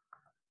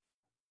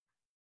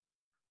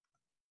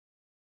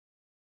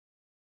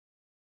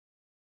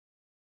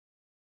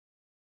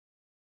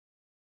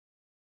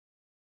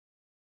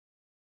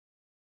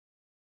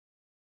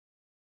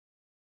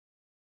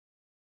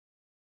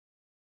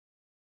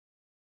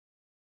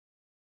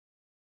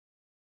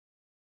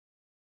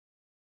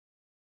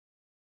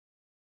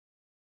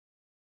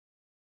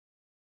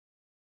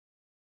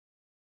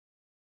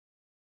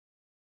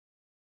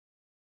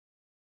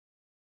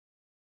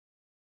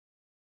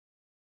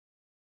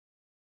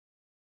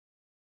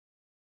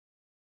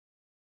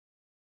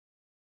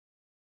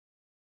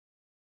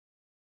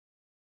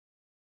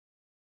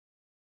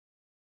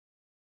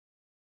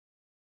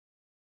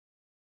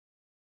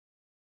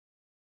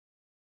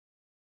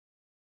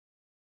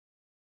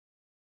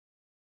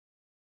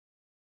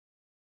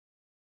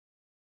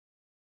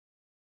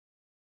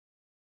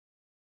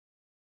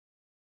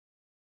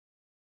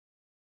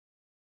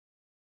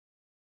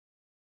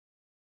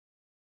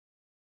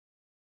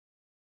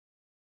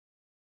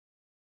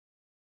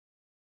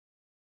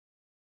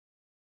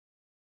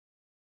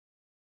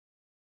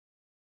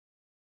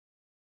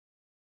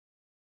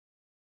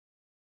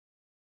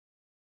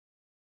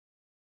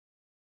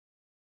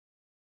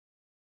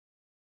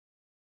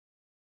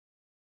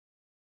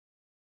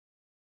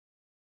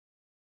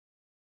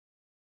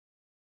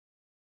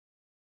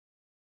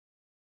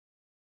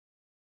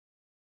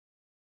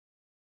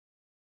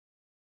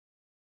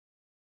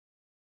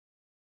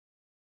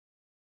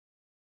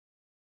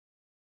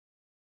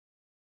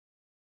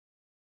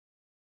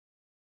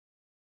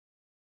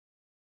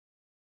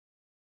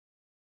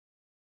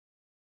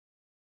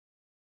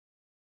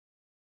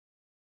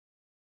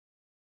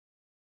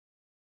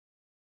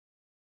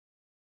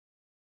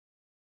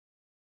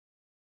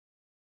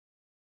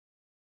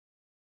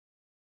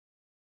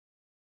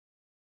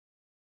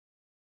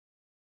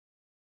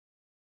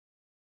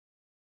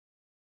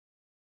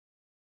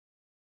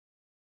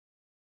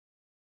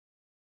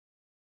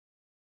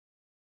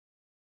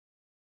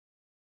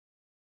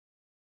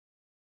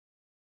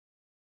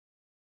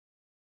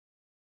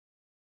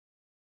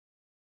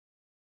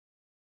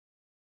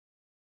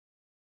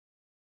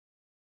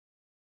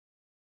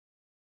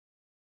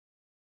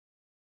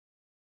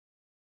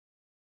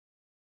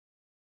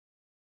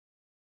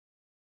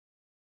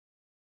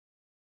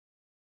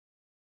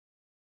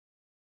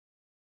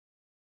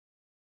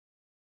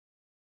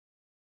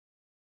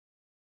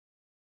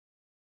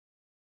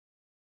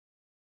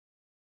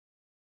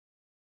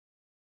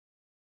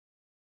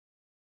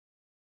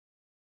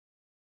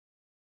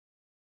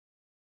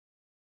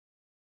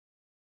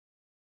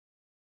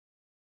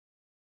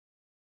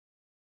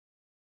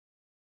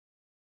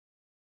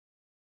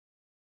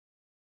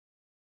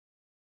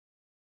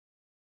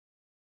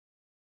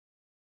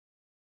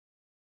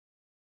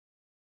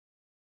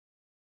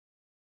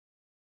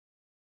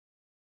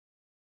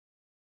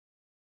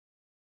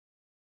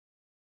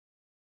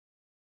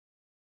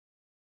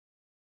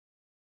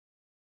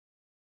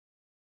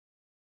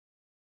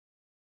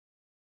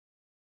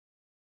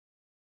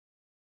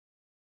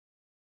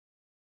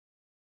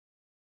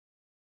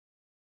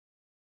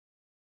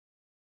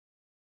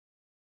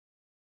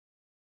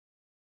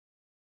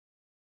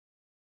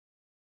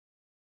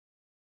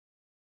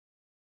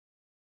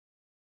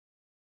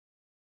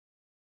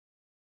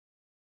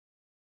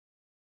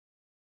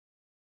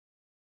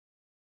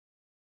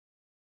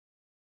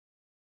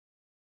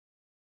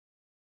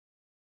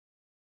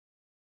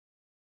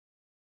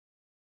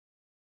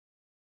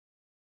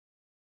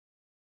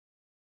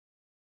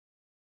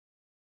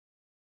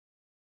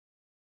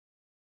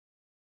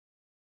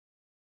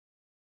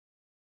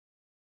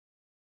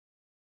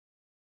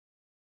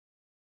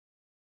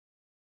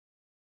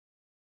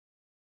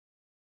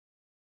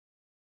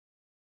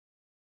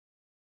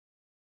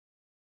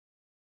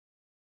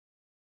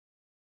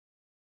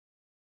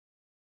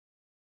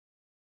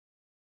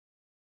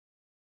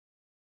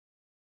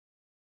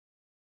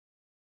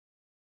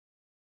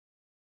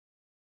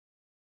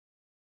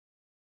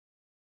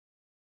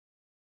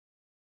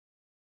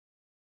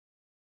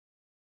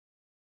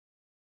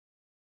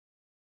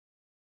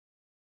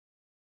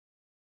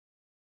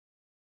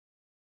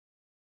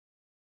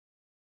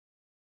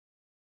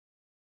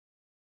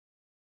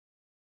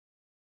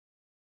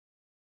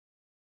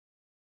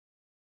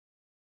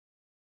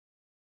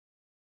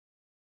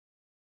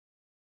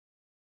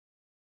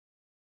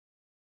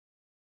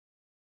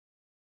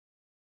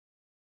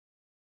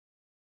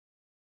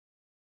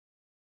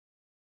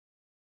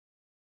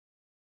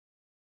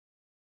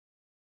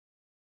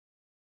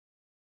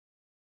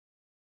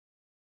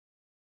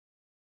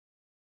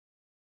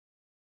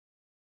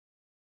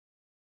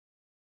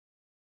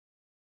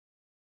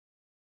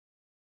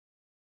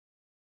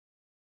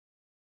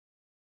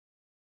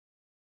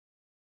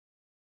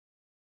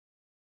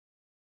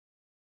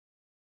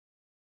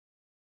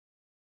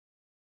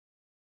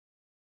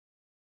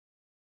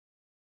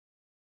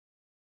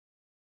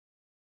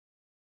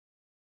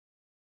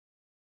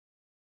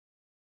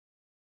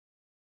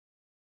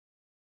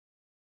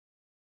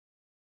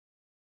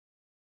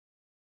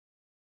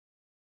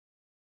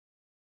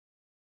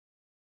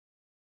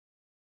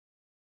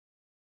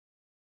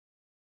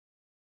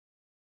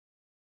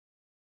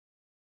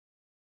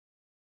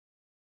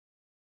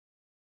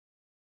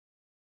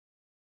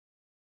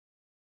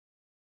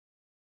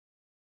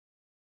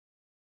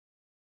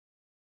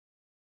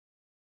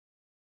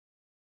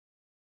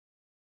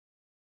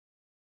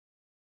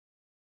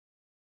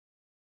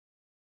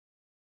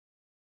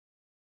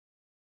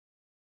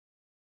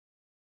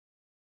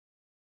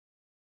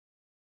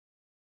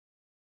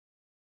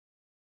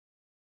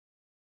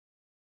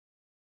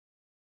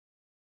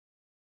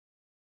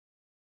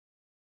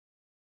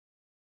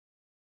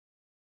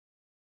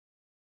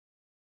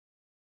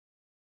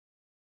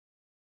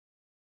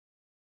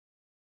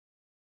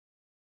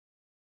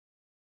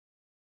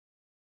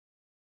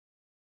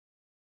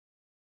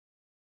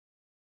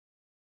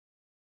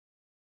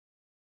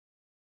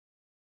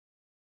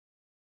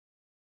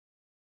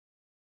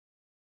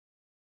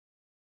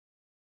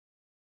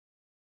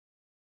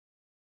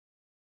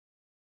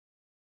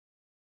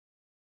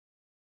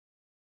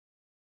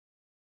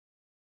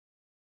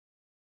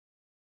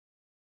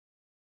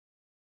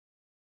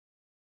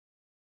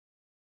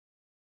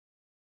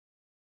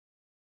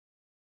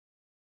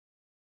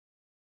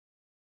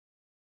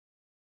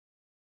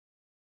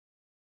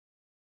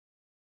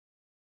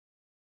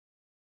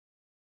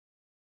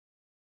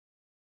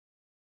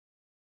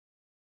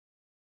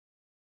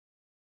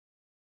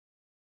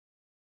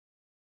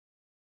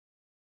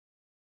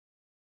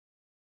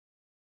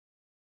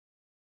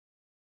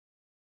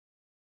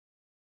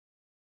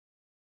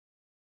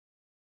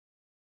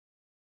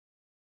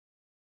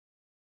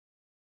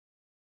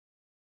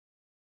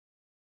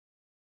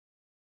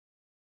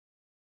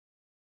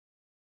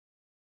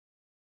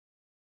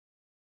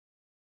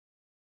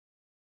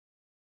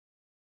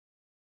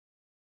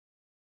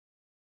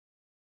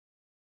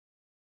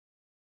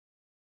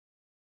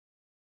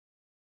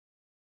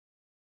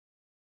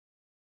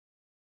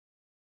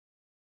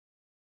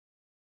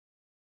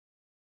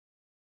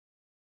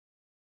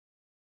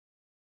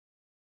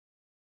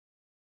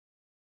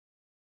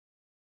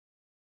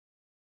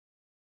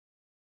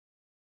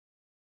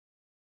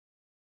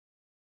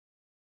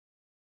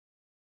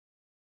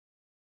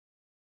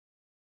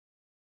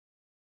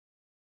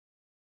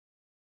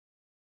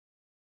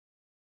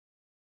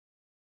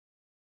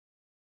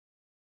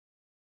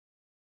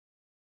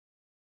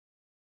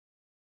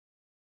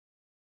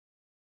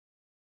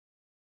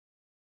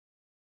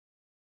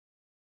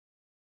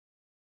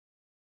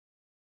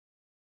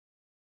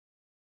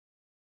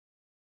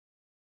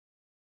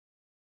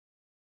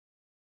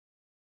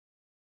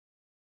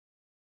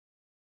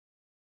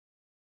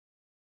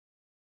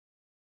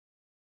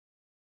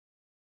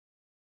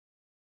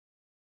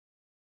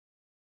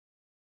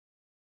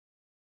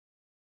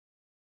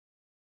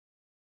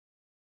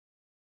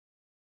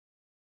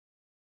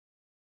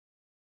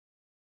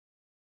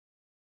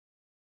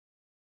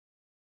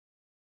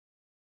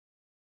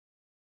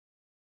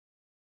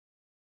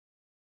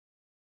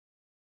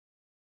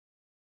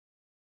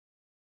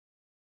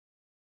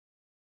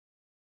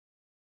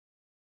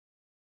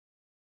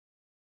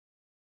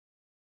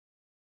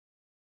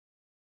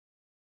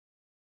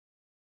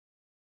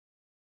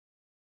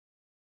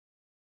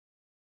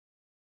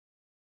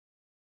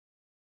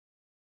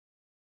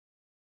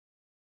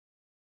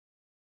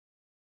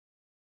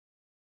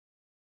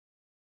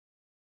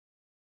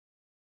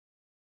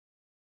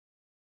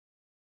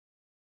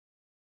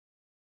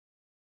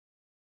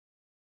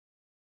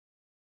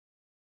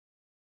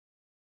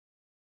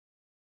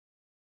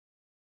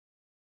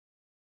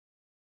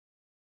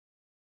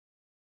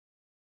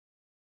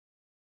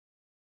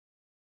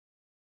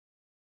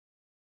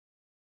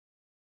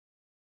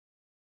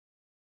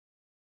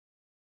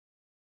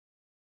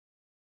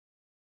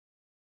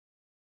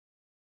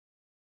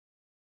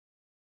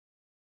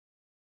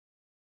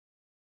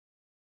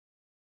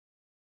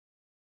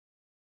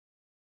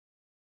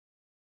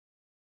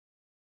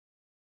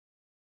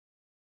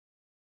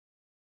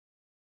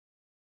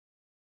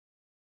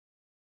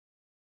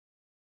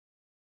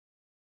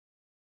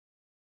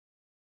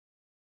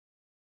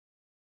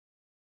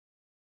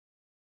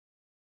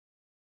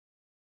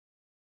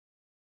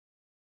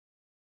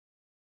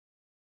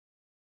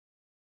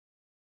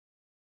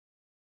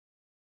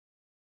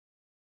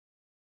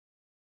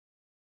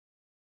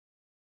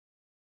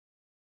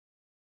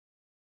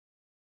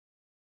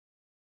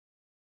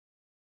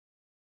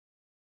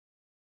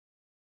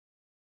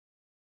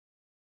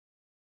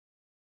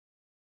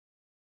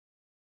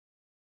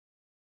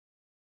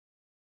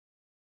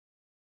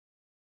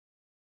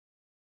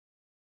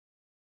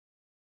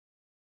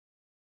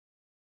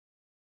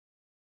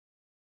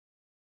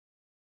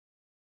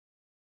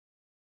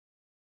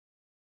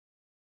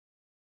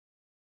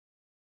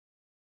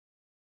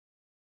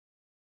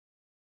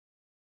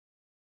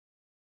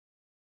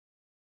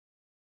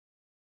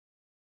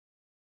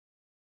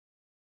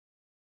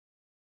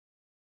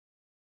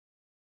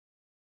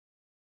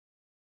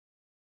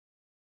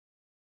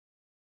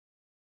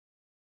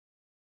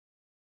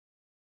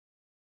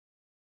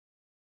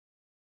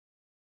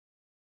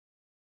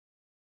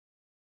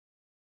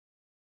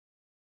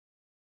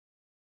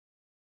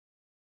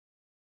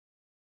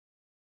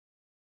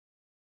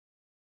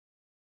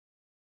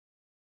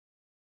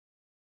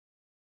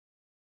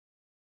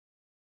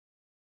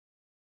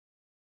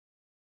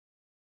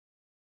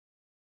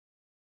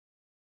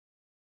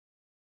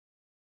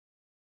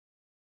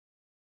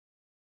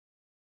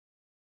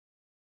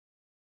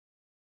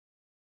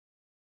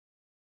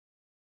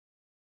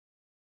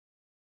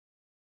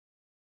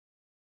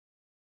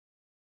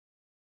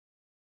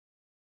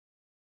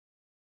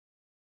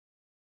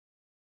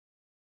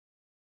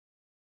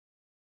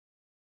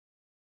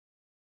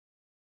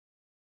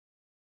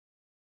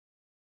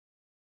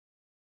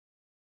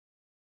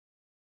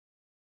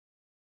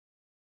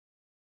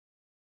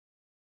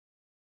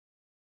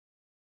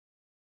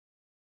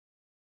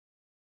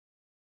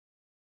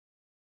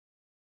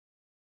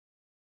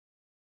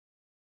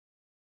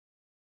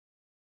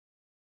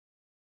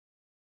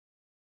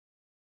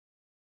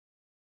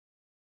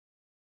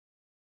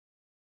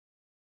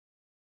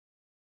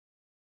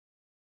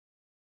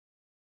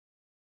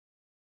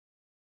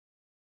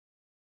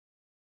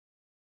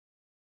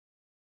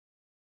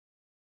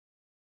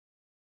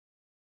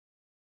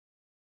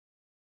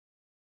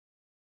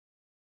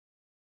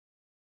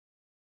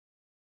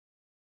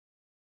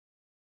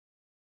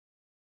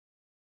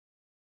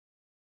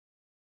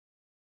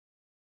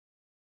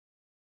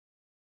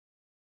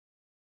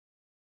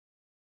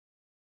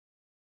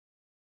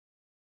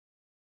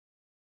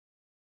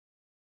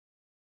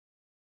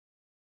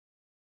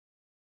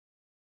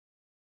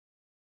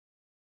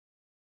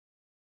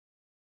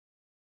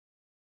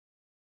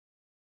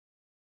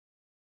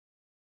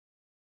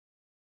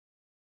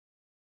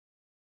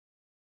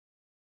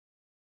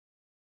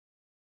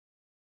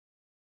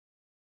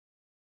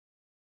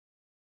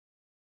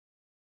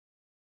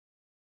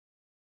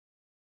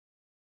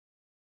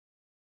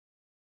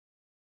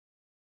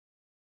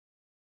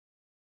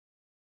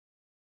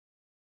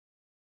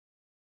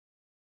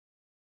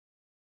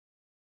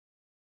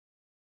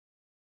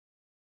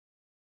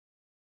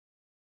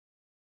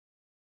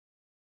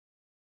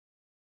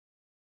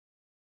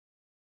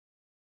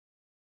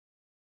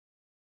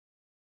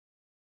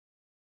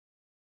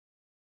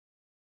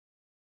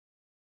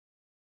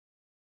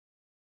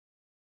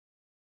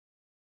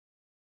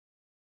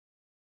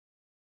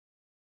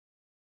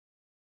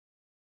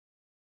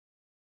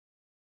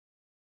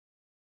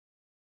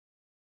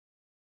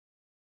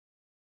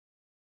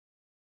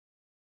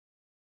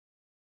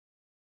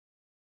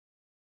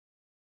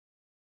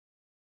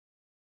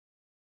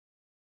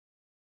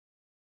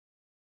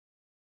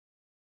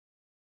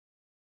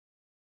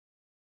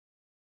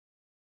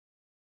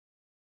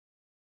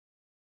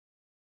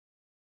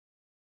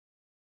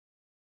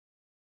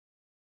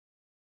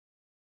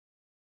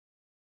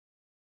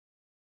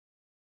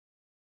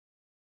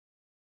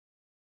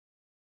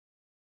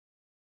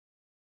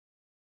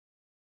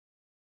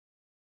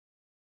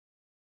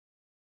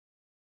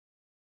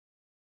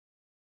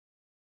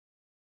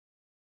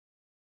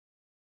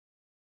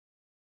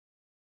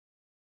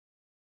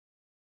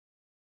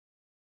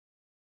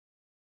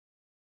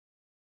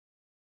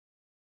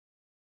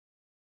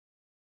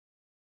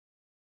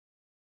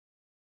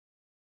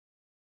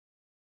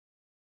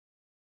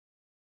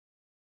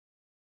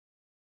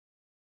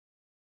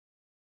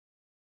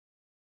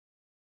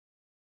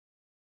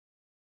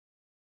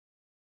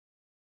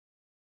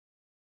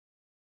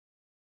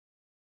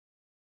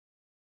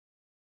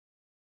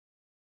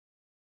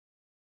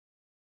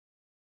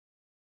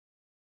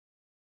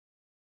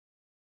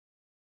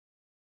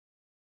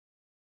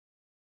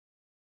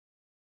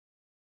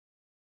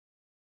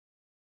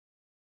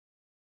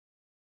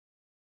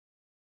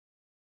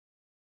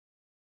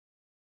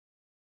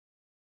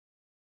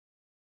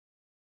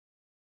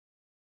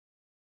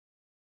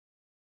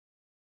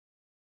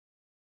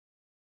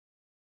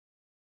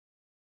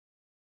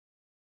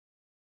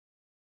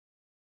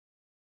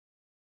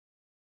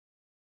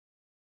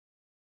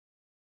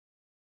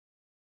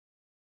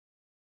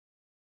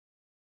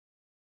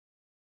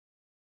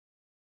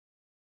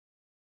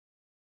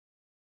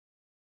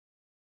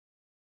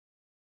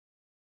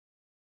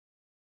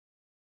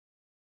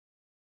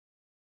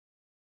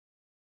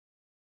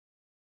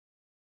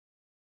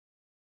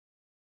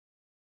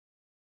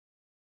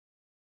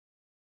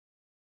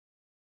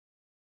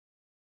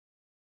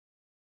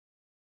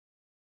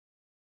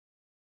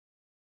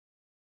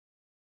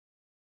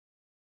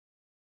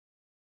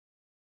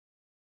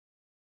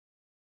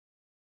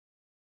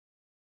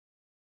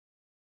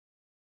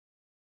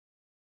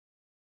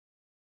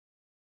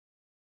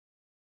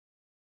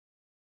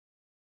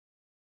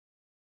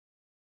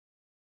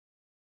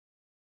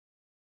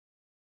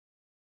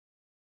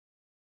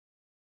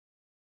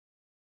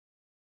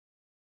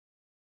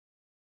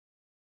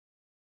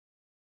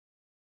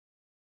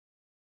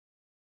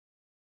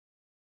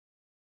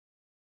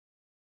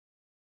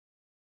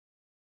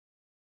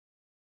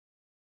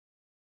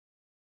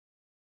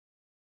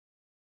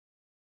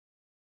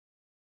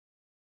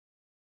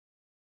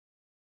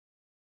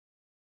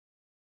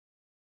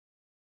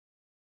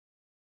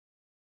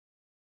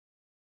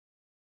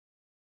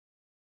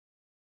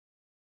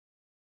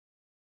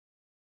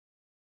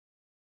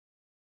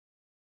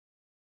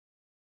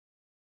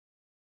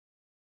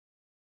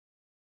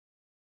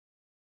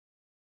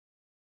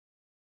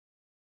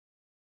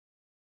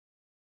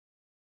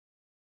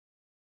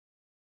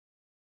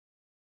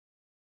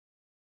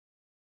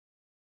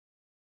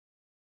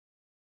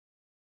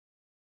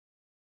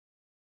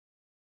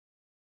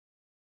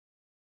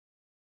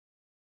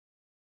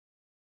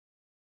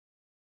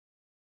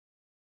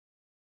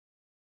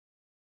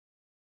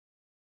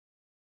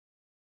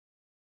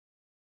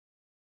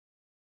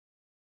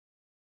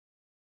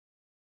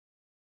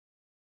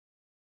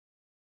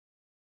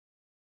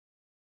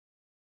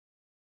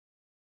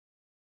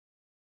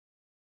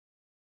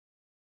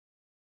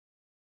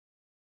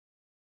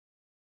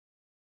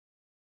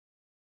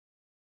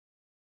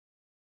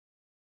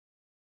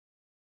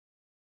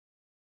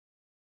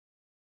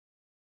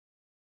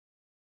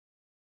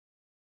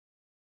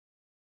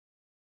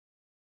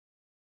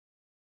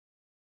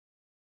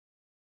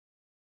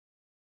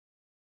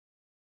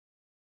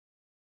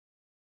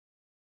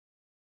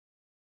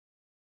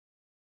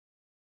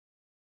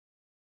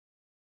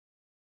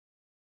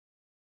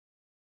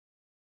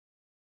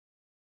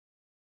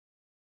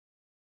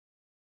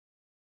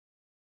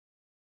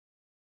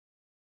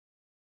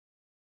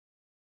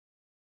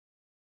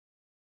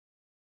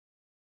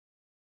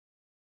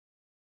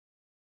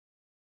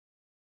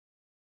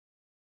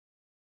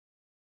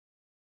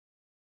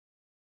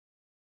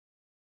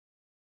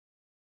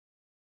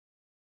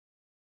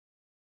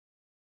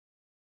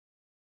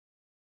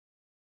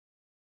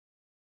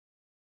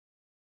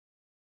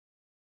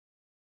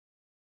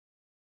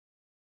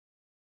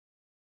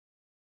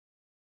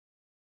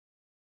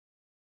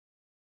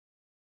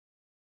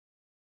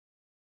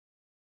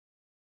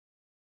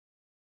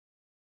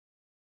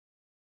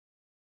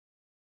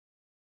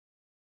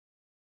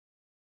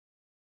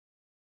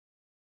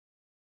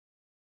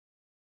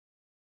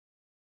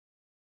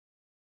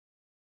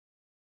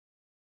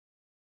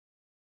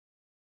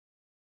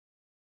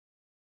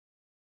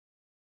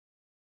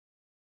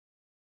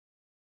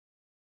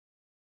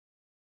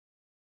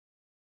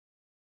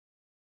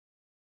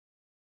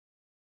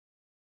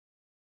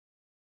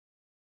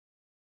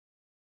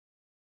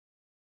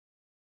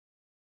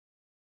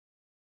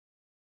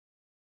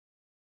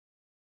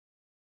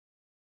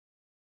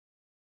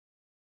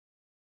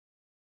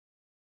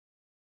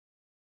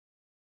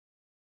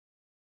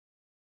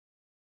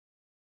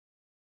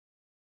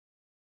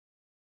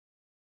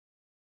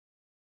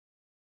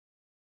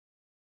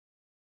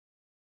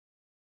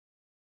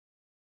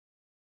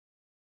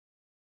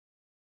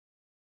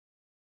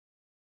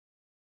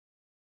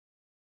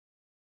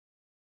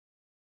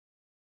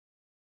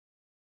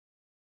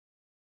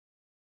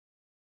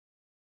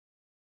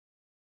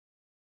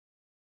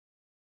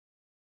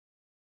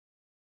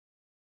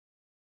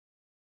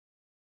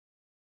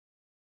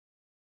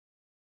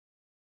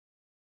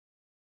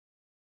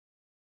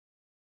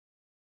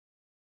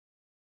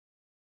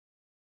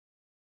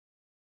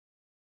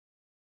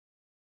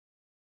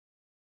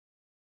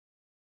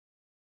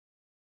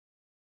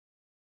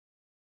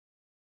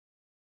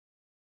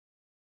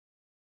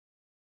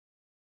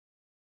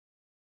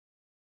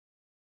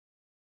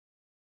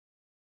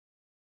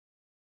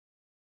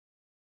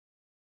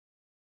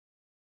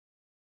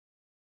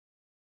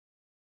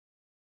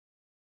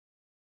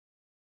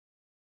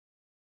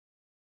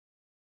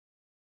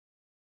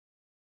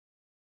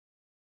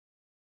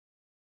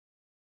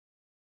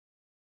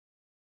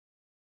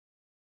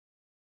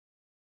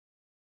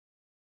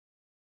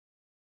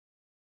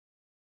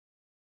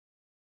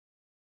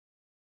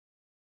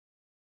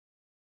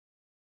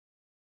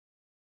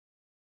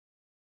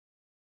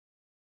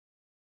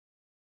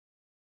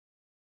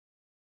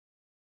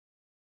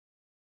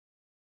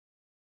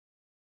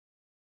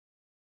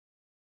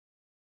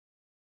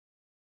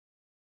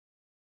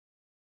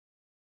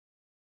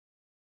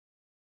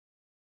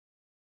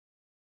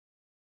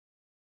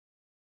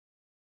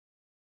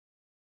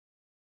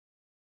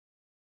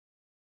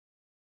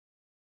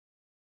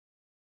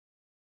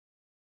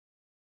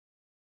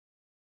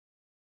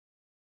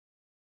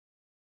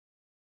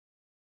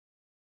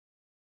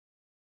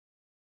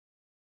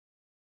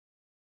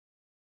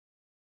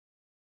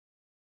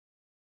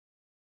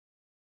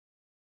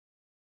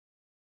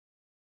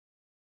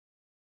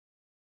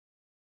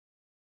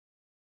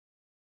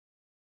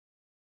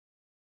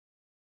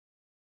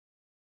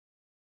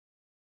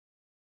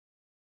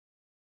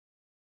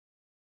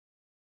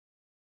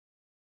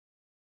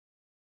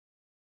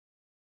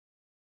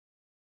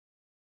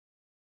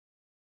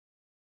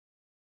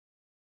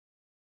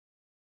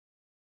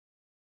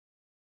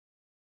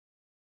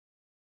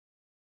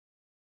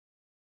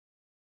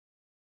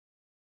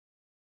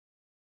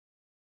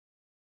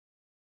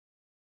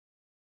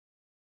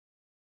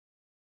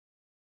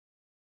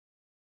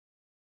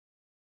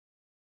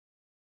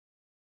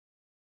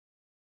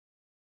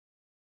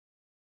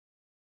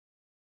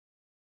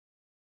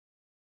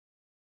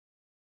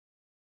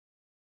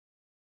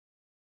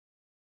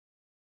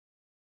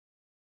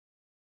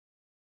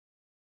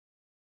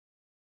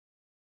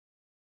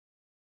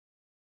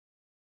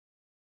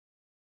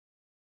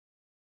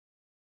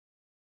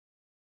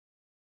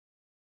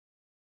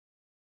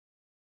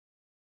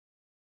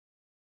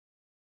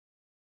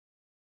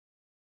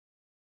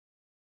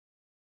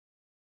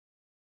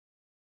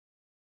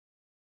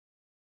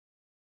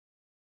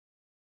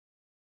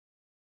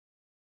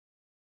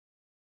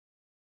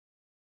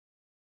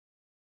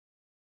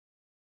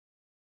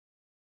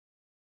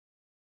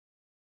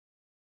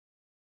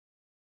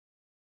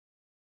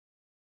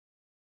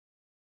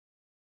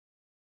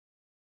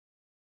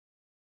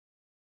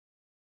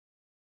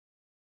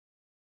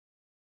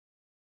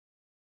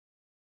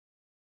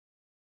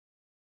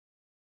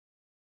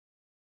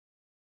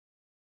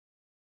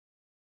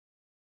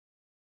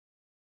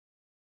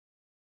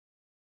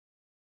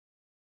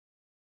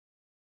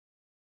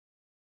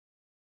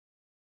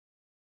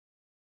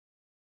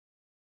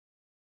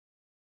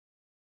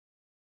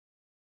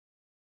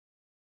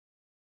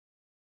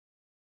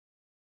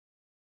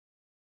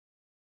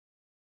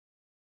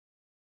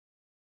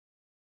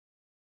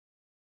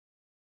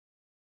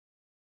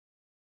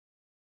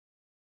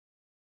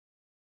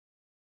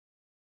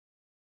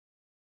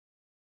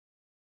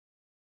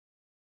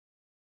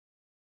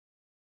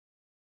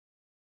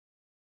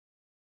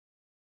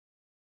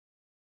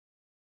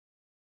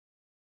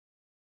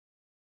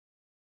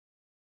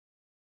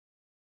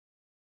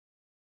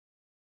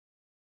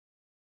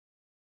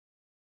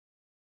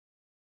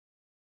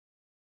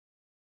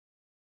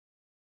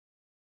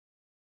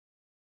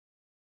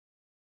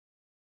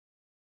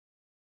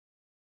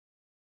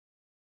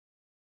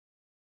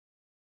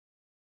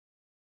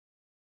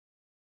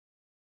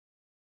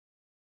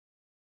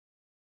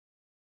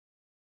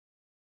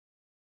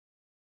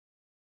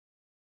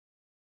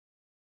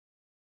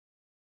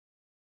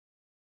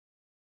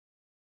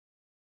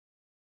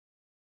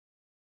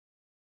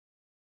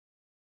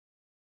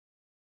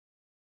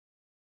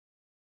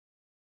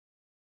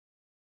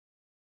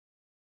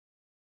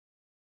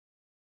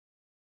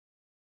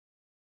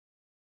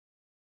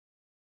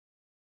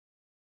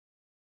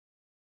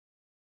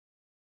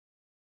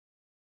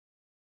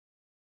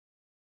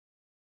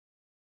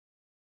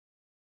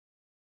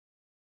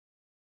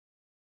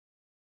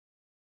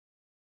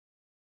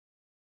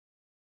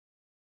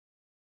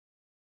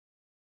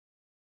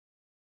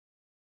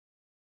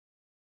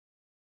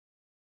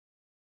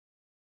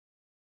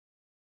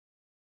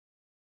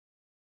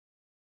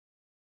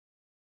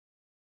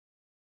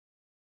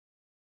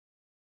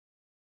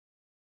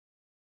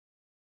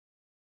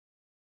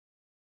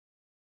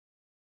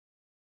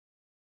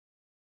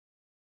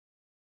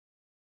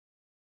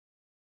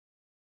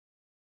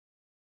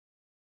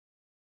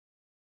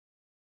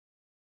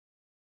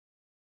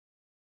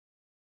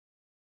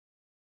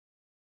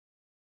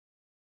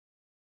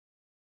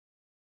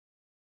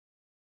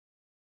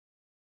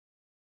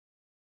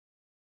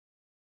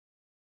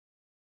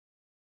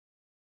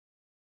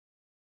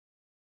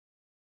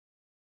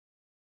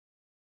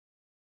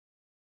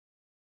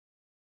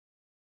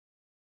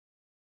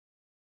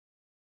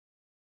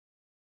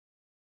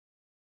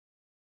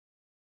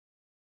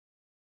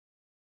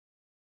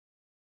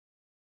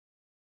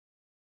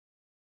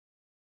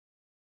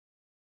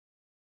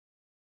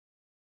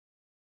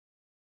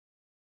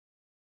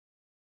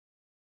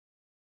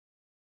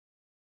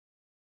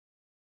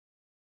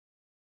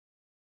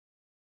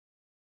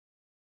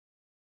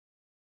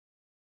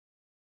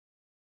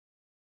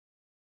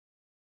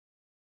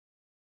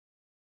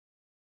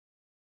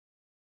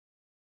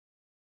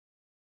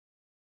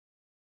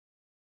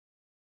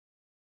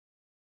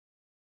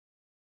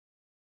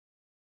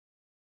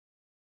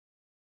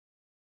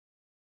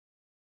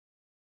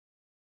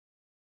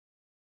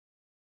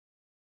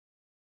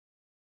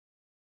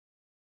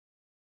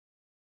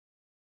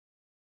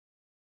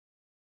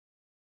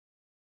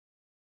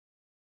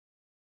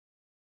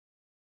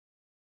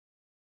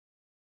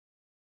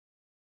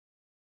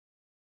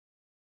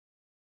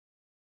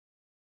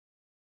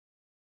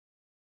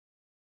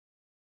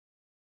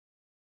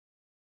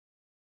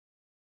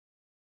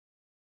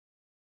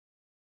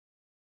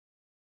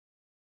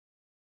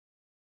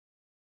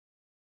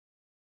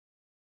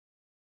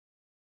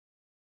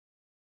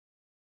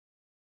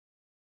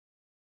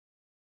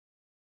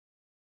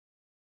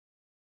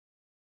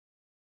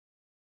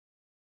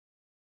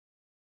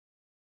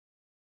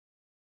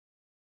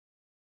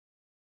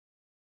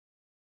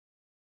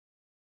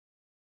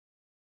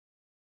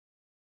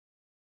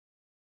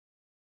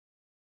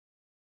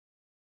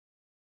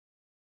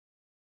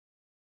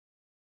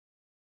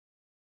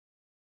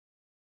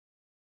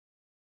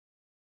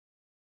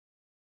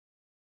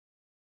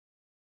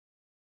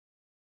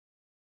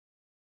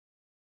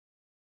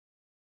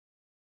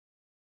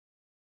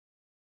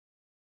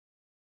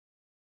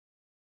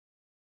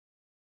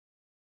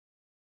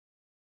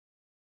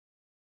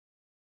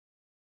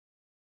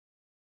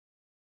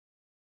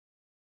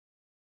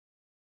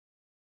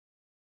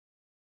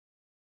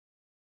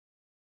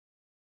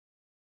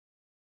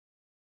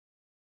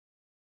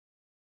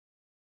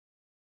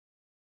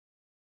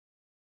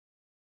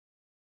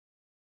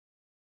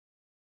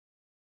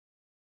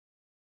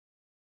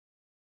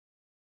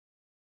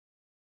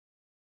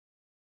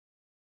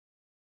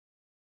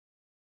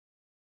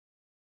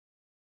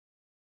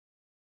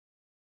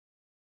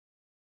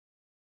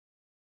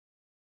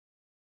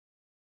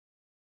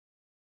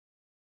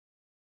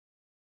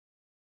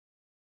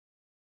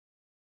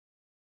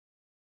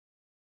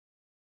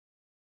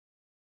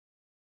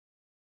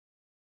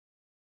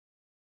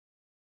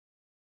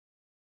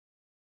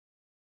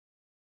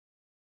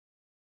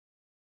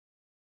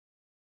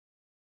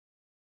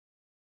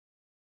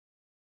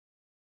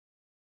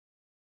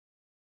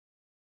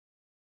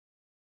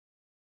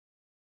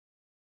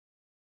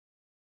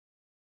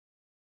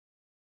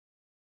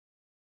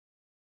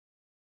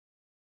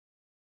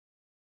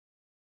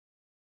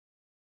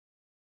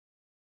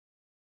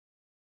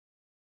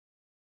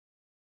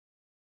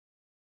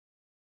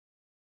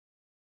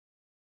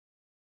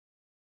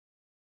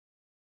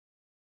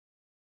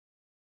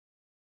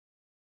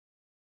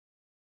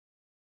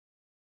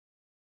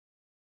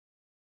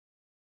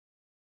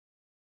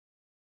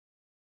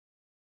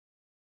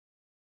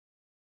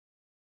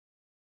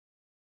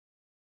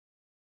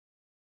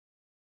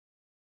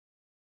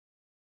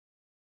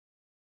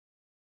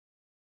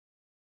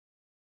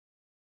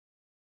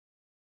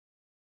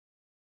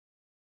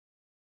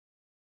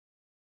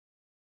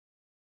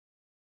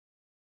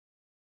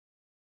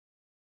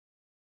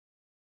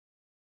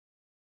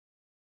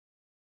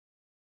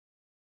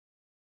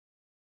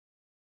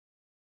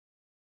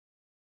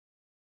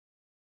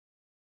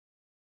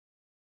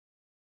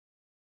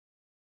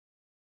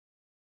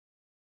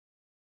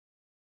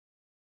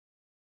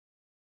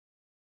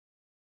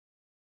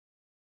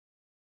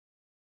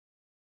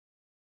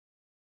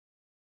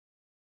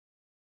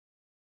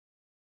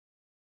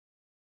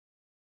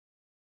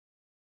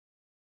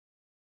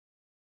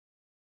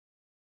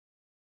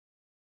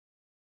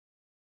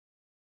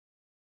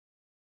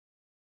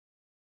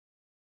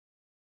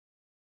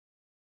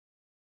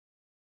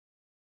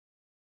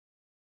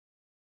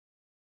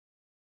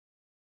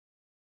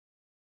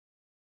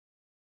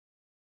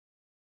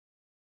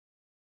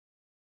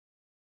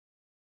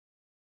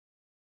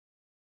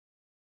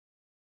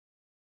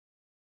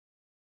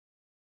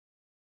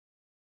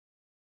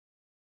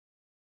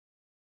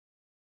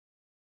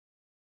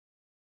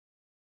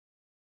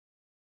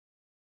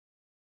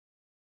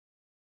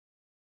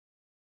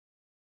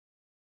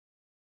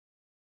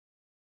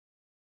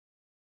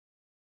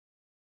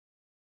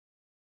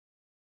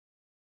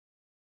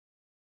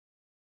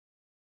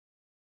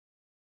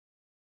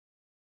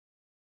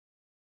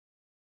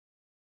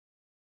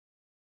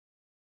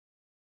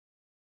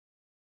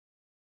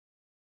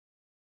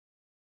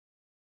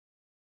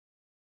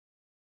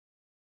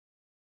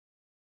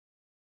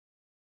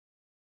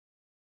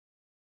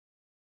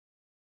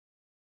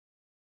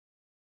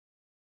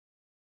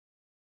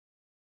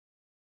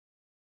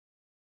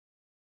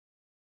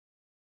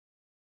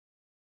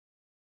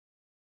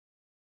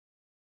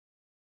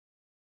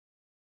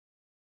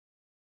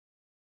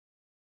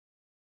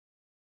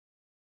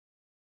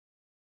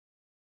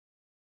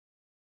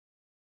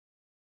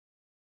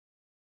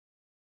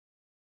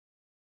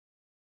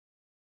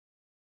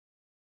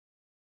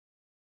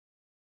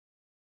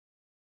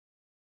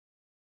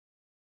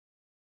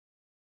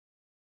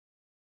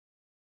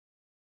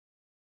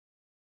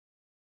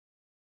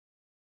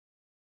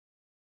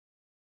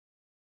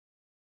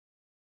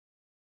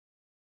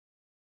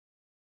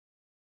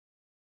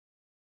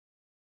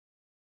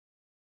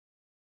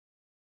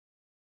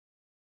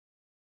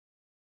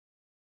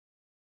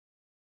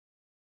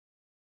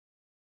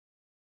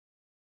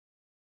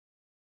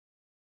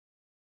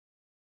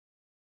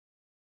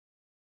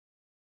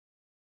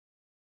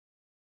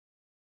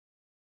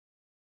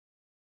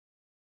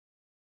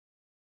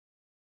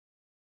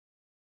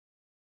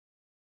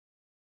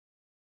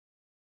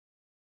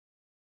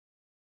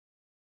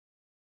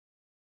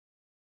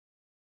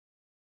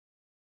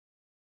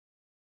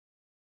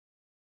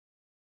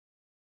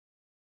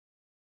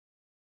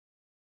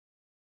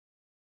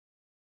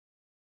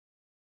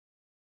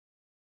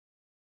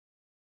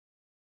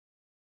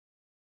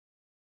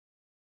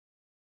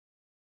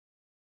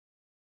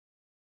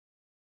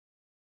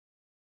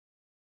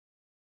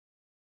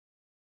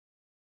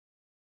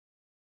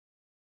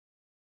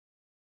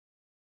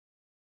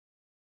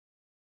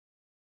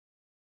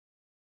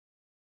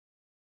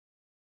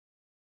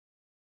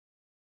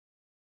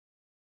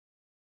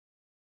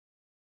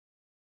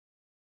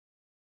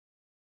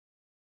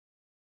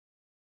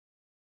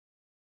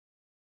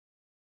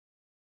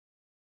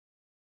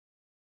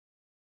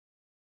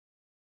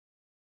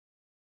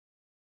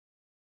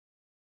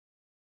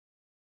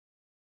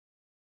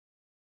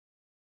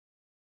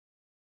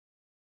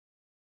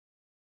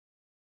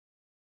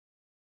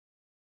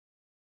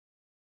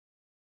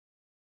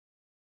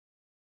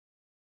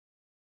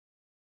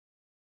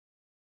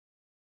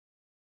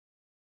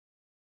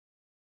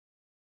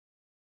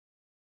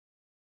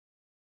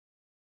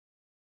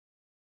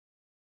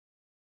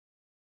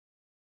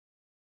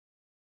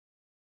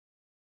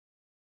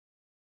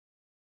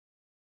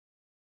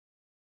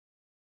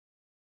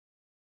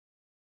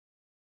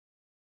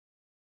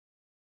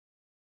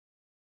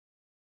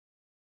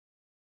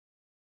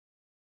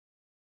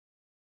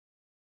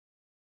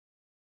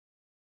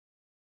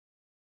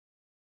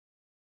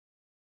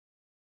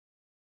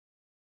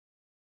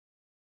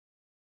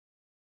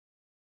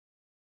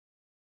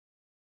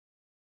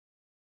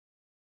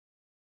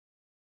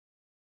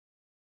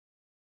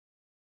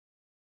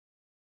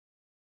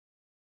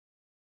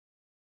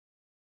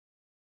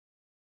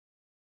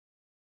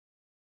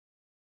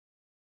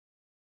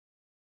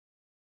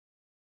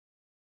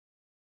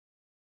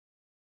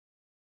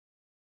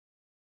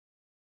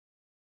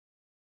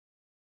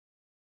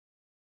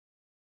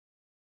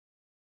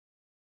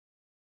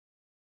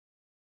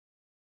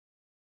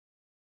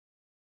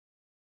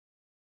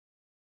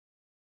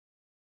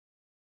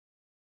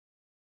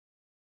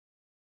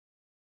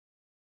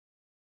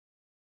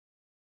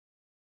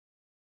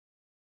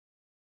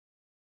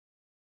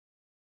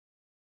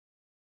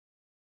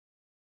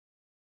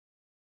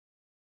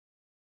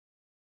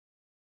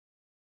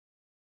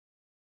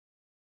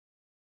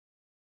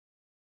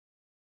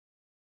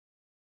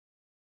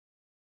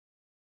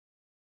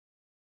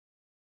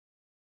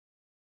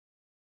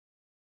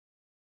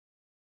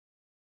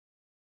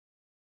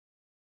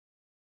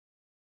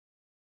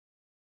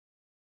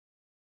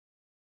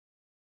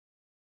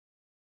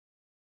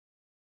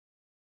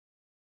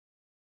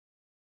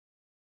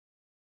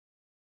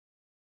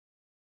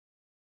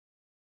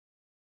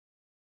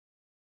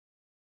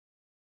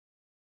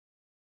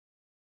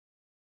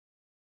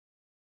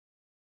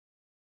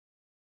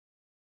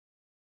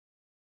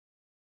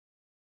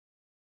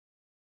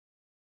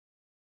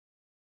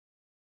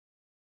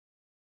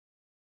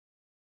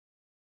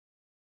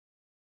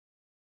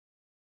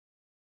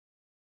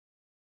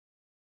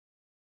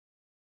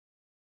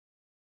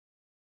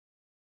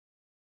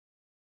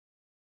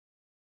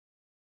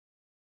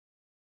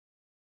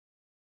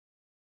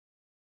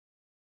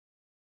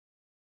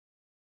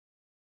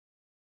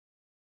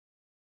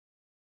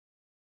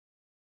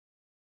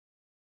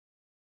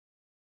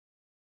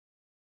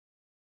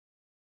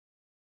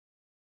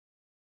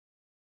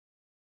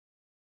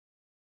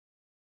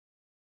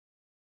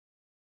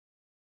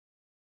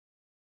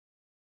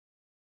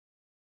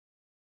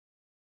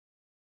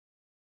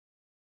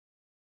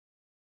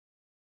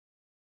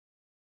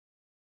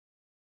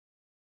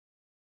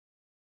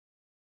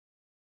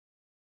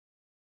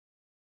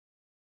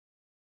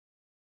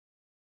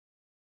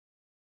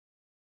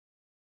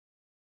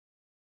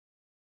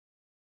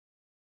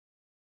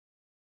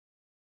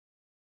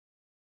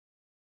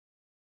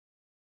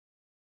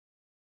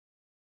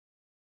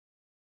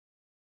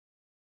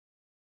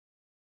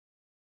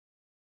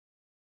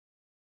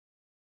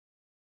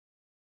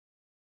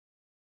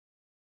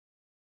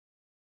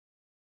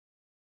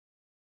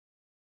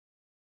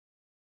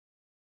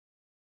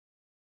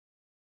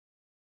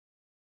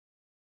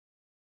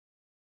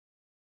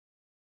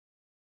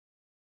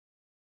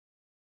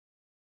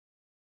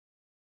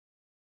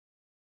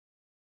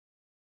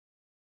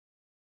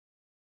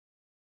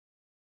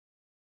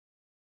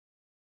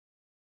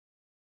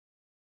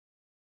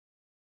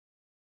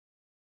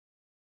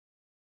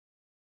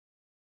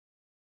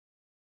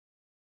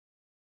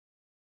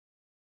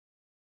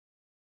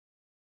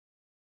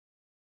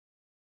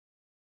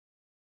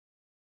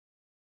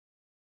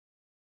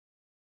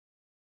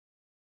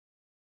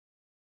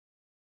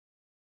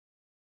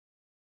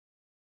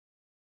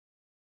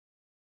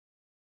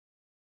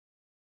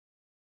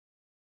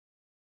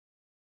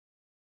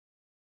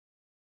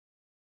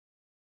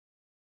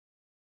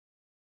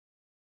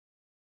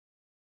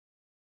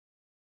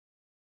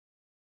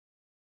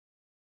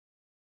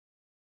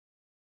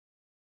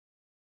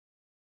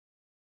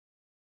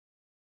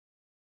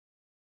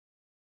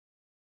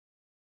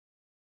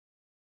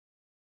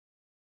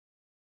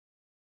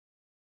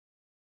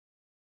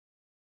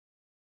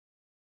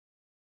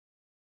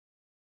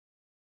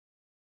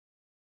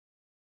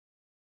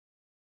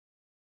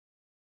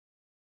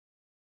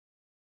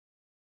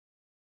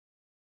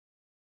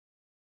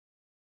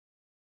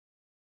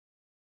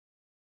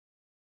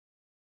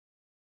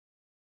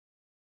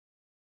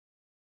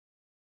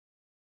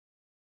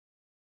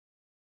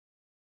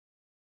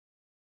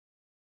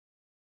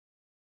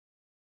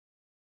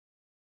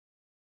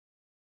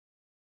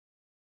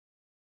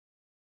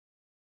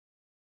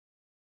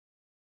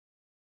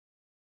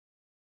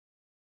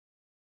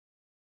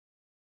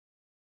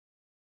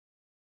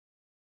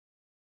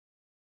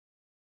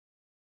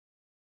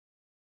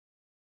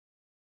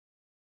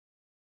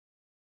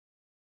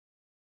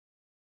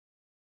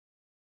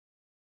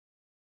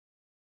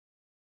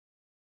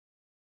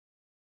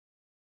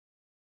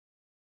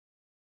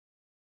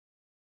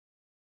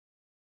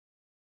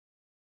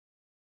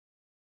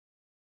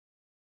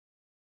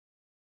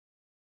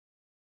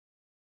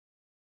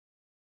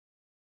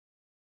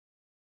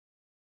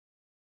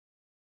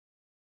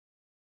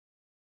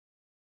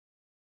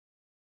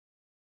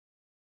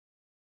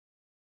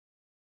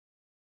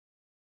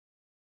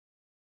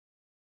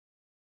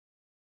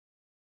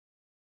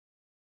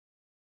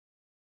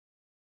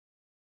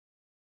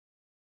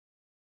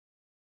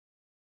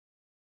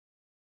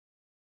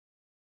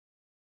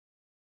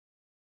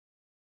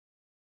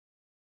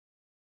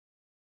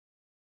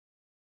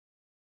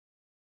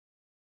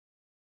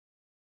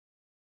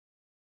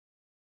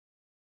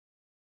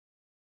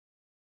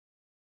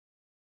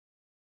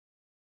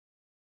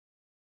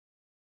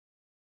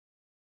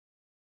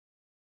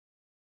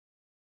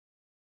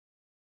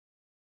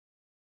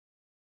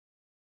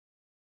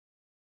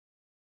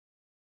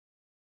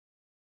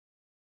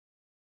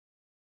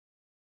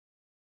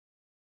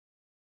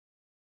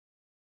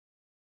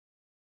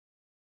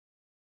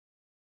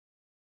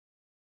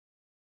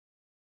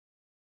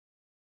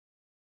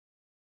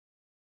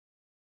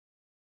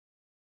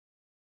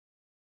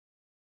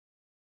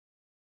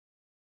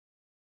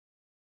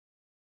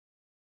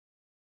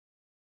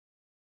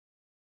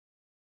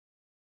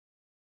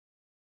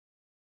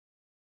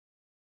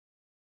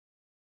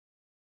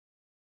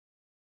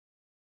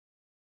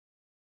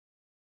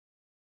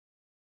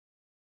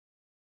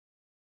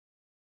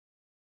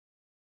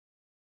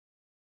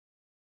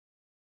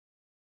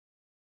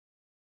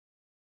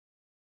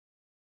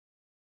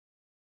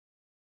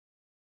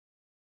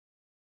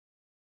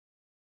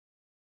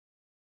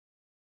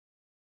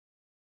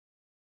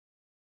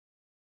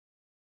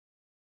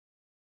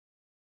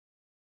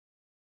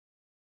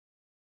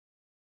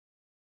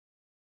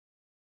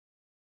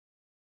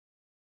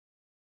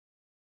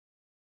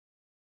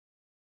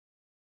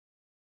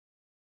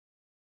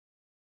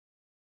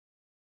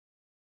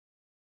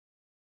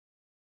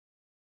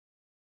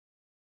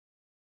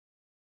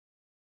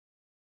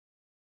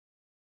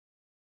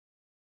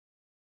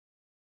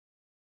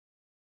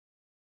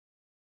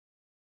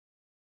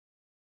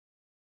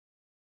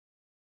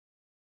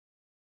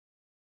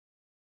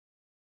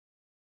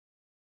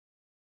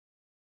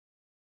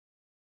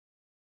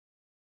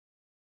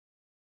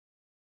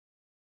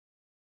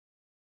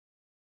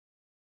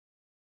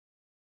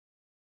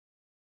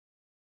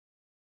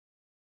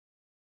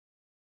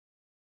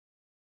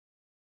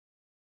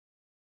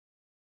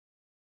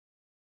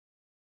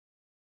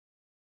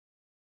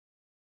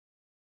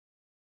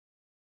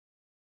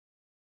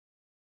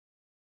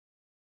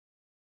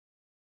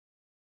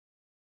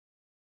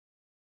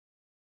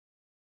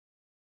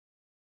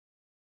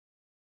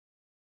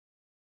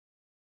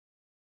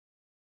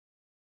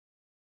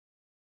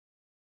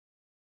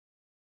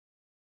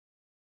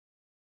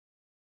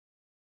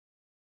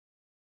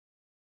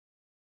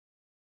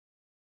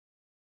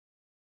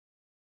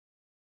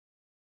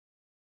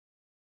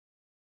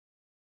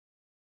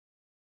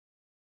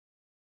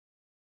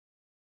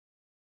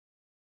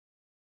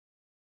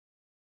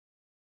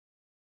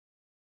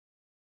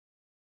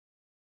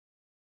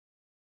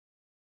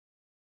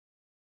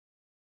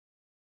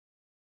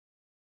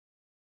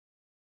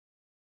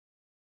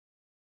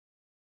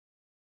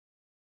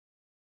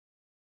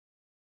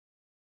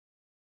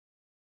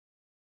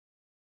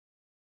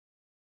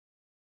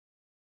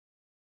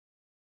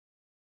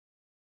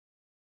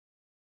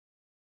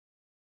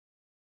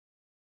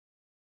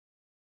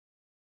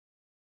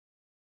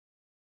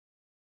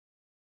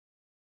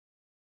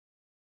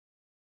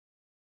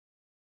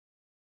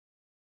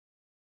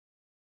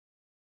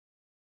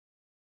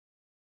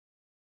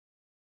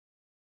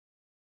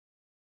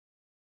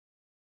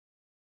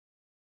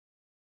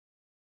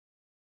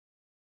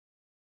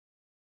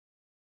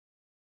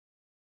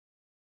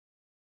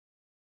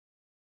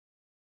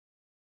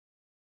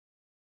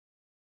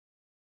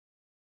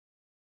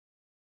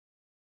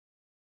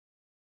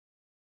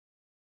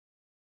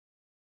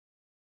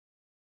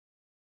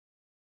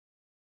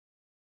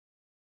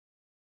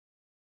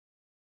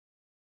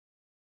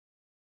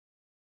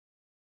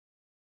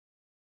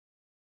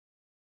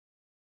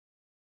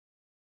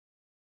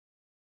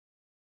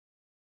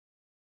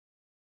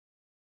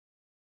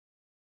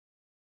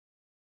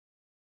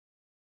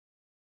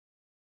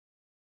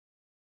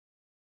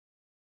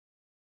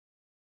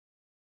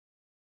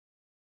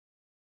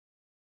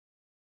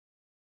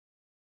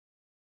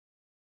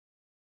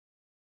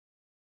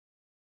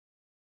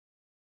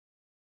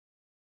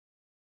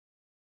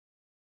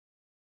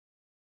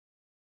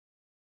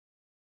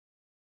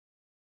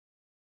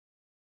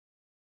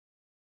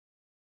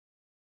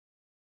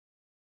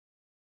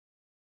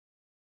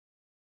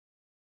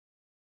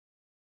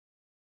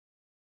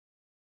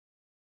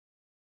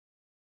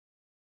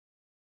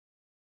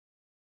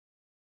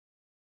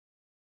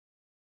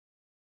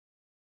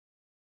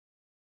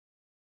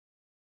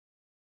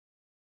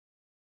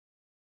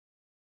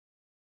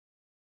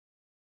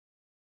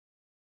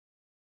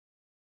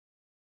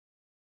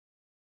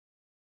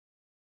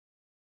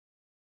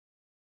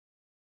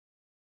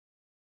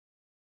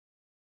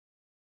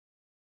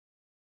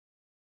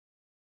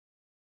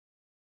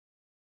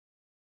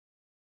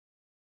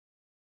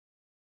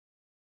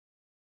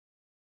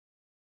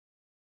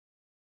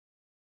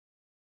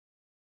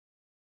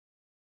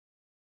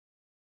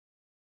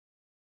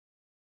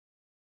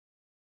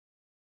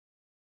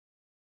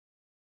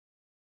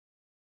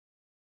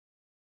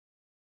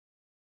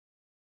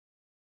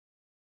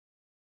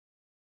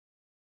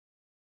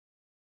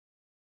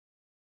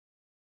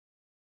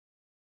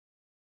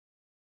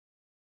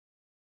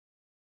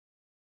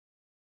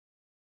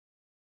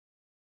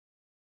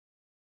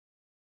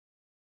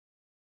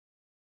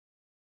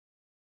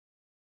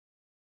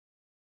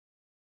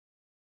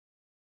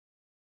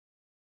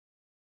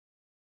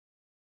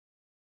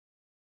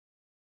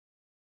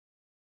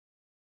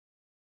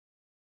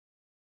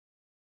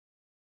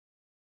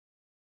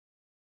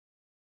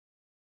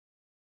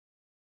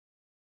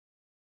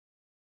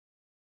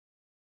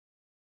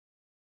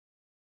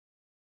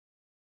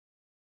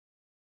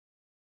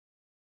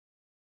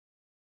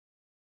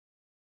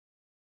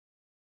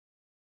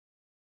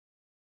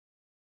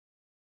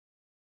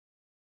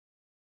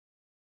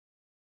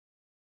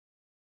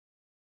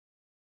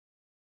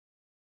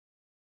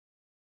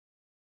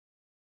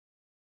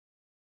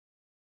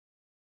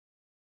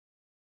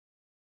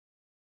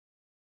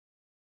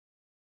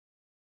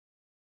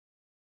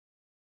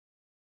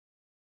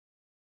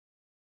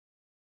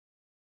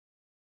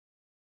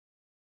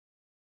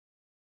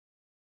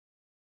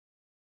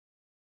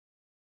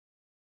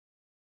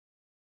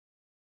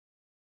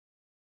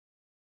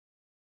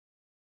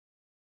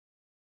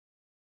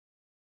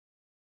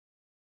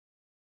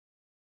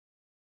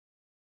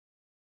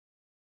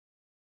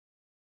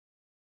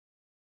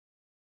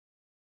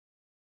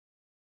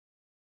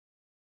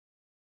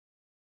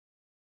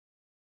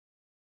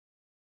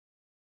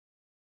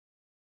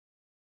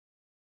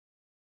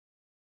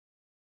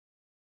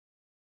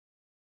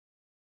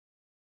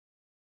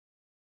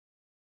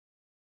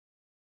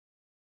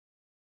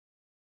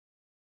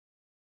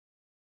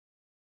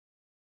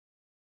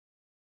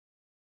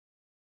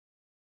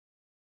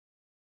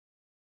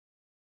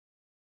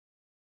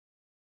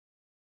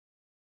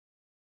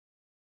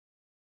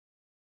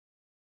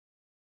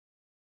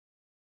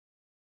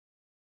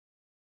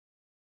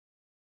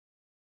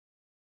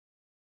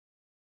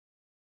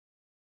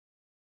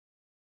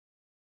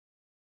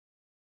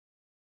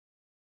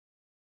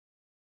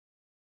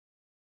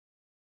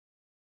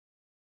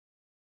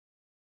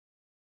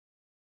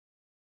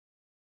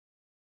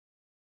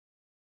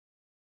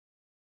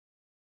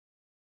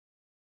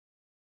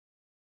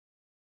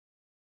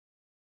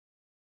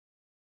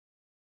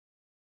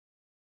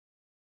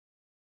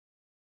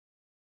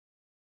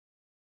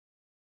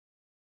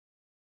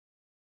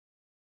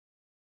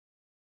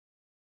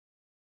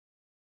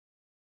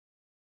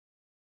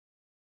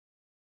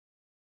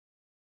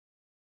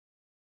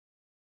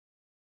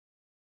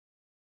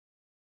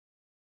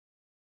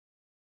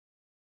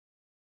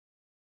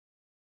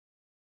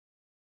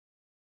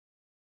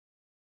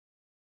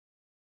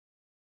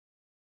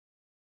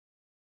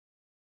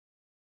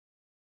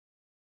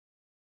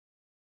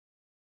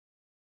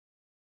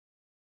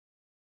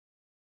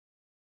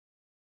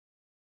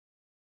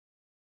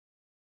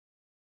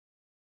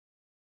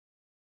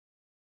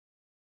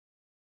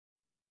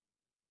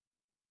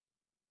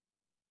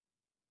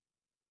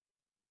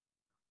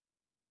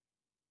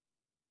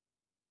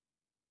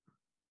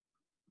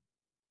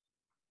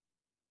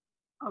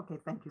 Okay,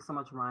 thank you so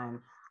much, Ryan.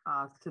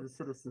 To the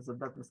citizens of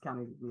Douglas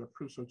County, we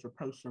appreciate your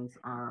patience.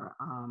 Our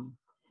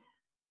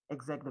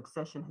executive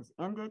session has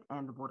ended,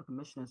 and the Board of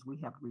Commissioners, we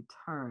have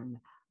returned.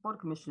 Board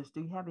of Commissioners,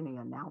 do you have any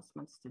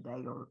announcements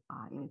today or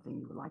anything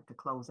you would like to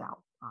close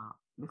out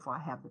before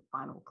I have the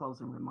final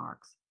closing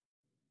remarks?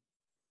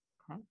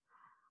 Okay.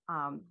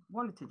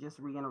 Wanted to just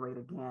reiterate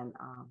again,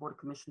 Board of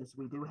Commissioners,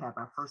 we do have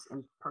our first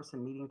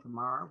in-person meeting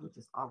tomorrow, which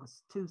is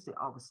Tuesday,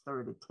 August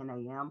 3rd at 10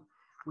 a.m.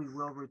 We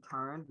will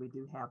return. We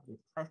do have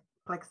the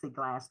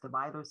plexiglass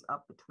dividers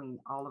up between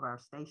all of our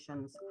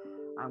stations.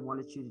 I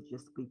wanted you to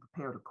just be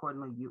prepared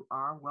accordingly. You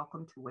are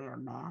welcome to wear a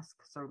mask,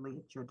 certainly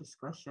at your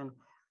discretion,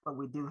 but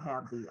we do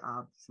have the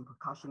some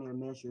precautionary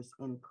measures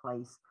in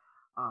place,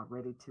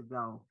 ready to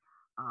go.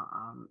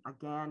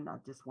 Again, I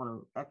just want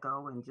to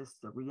echo and just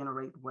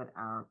reiterate what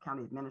our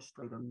county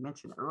administrator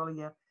mentioned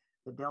earlier.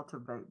 The Delta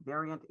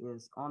variant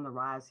is on the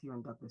rise here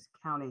in Douglas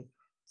County.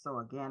 So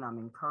again, I'm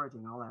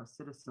encouraging all our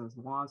citizens,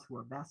 ones who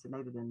are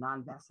vaccinated and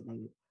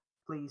non-vaccinated,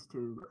 please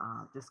to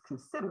just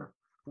consider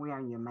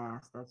wearing your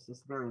mask. That's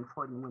just very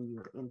important when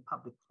you're in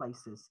public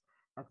places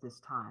at this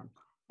time.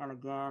 And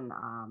again,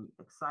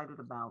 excited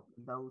about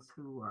those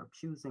who are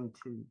choosing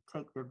to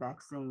take their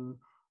vaccine,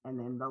 and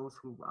then those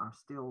who are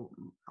still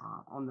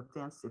on the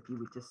fence, if you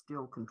would just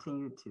still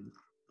continue to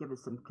give it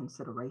some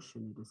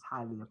consideration, it is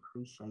highly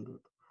appreciated.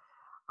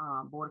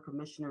 Board of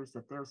Commissioners,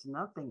 if there's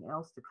nothing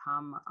else to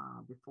come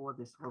before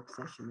this work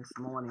session this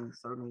morning,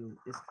 certainly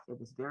it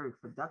was very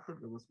productive.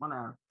 It was one of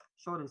our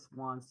shortest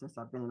ones since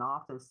I've been in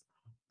office,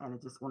 and I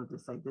just wanted to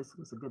say this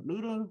was a good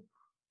meeting.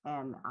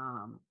 And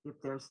if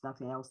there's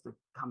nothing else to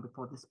come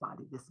before this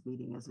body, this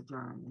meeting is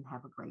adjourned, and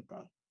have a great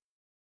day.